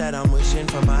 all that I'm wishing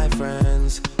for my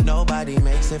friends. Nobody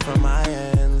makes it from my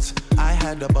ends. I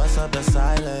had to bust up the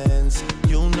silence.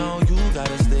 You know you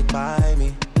gotta stick by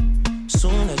me.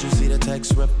 Soon as you see the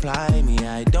text, reply me.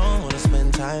 I don't wanna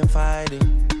spend time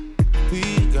fighting. We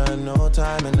got no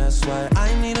time, and that's why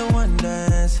I need a one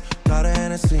dance. Got a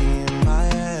Hennessy in my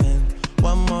hand.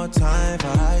 One more time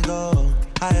before I go.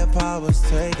 Higher powers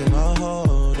taking a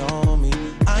hold on me.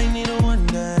 I need a one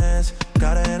dance.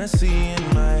 Got a Hennessy in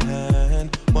my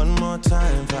hand. One more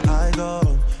time before I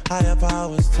go. Higher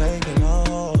powers taking a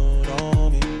hold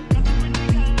on me.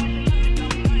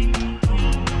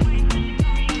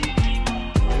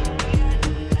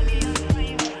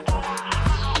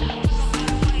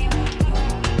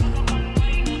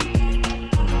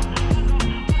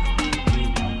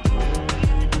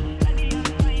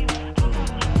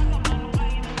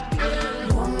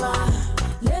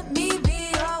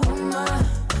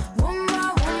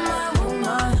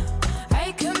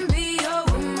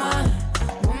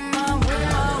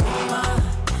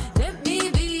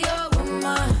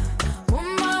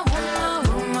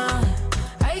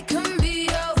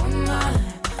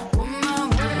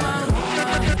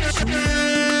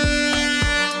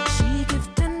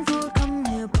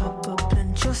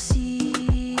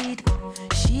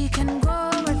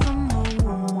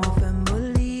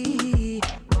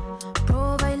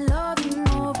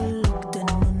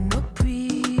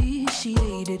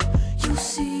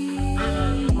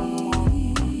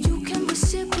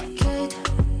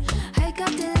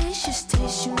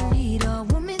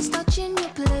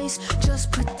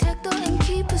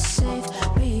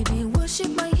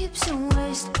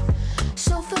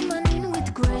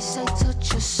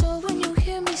 So when you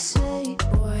hear me say,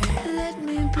 boy, let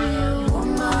me be your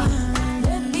woman.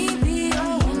 Let me be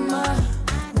your woman.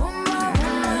 Woman,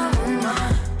 woman,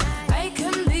 woman. I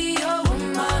can be your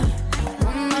woman.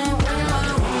 Woman, woman,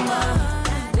 woman.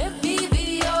 Let me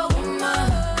be your woman.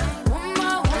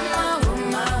 Woman, woman,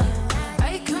 woman.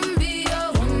 I can be your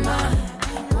woman.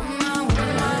 Woman,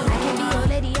 woman. I can be your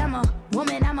lady, I'm a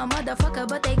woman, I'm a motherfucker,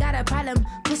 but they got a problem.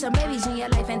 Put some babies in your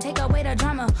life and take away the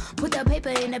drama. Put the paper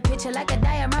in the picture like a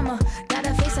diorama.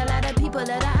 Gotta face a lot of people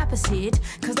that are opposite.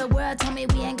 Cause the world told me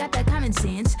we ain't got the common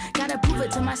sense. Gotta prove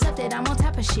it to myself that I'm on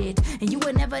top of shit. And you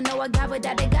would never know a guy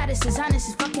without a goddess. Is honest,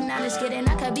 is fucking honest, kidding.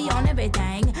 I could be on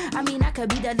everything. I mean, I could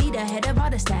be the leader, head of all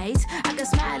the states. I could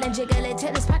smile and jiggle it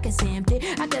till his pockets empty.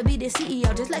 I could be the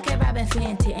CEO just like a Robin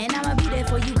Fenty. And I'ma be there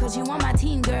for you cause you on my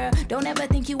team, girl. Don't ever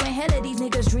think you ain't hell of these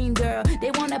niggas' dream, girl.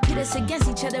 They wanna pit us against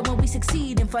each other when we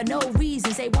succeed. And for no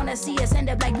reasons, they wanna see us end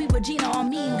up like we Regina or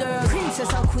Mean Girl.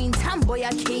 Princess or queen, tomboy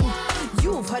or king.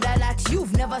 You've heard a lot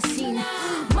you've never seen.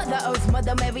 Mother Earth,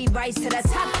 Mother Mary, rise to the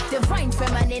top. Divine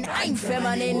feminine, I'm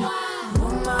feminine.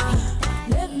 Woman,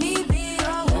 let me be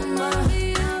your woman.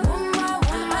 Woman,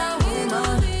 woman,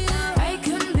 woman. I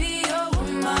can be your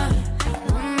woman.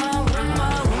 Woman,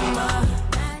 woman, woman.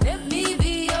 Let me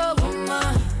be your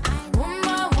woman.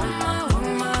 Woman, woman,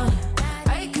 woman.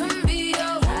 I can be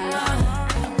your woman.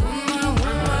 Woman,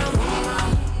 woman, woman.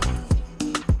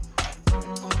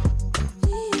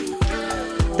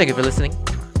 Thank you for listening.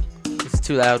 This is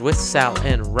Too Loud with Sal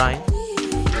and Ryan.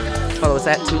 Follow us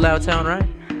at Too Loud Sound Ryan.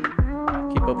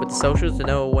 Keep up with the socials to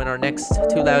know when our next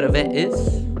Too Loud event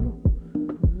is.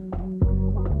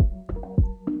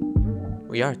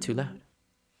 We are Too Loud.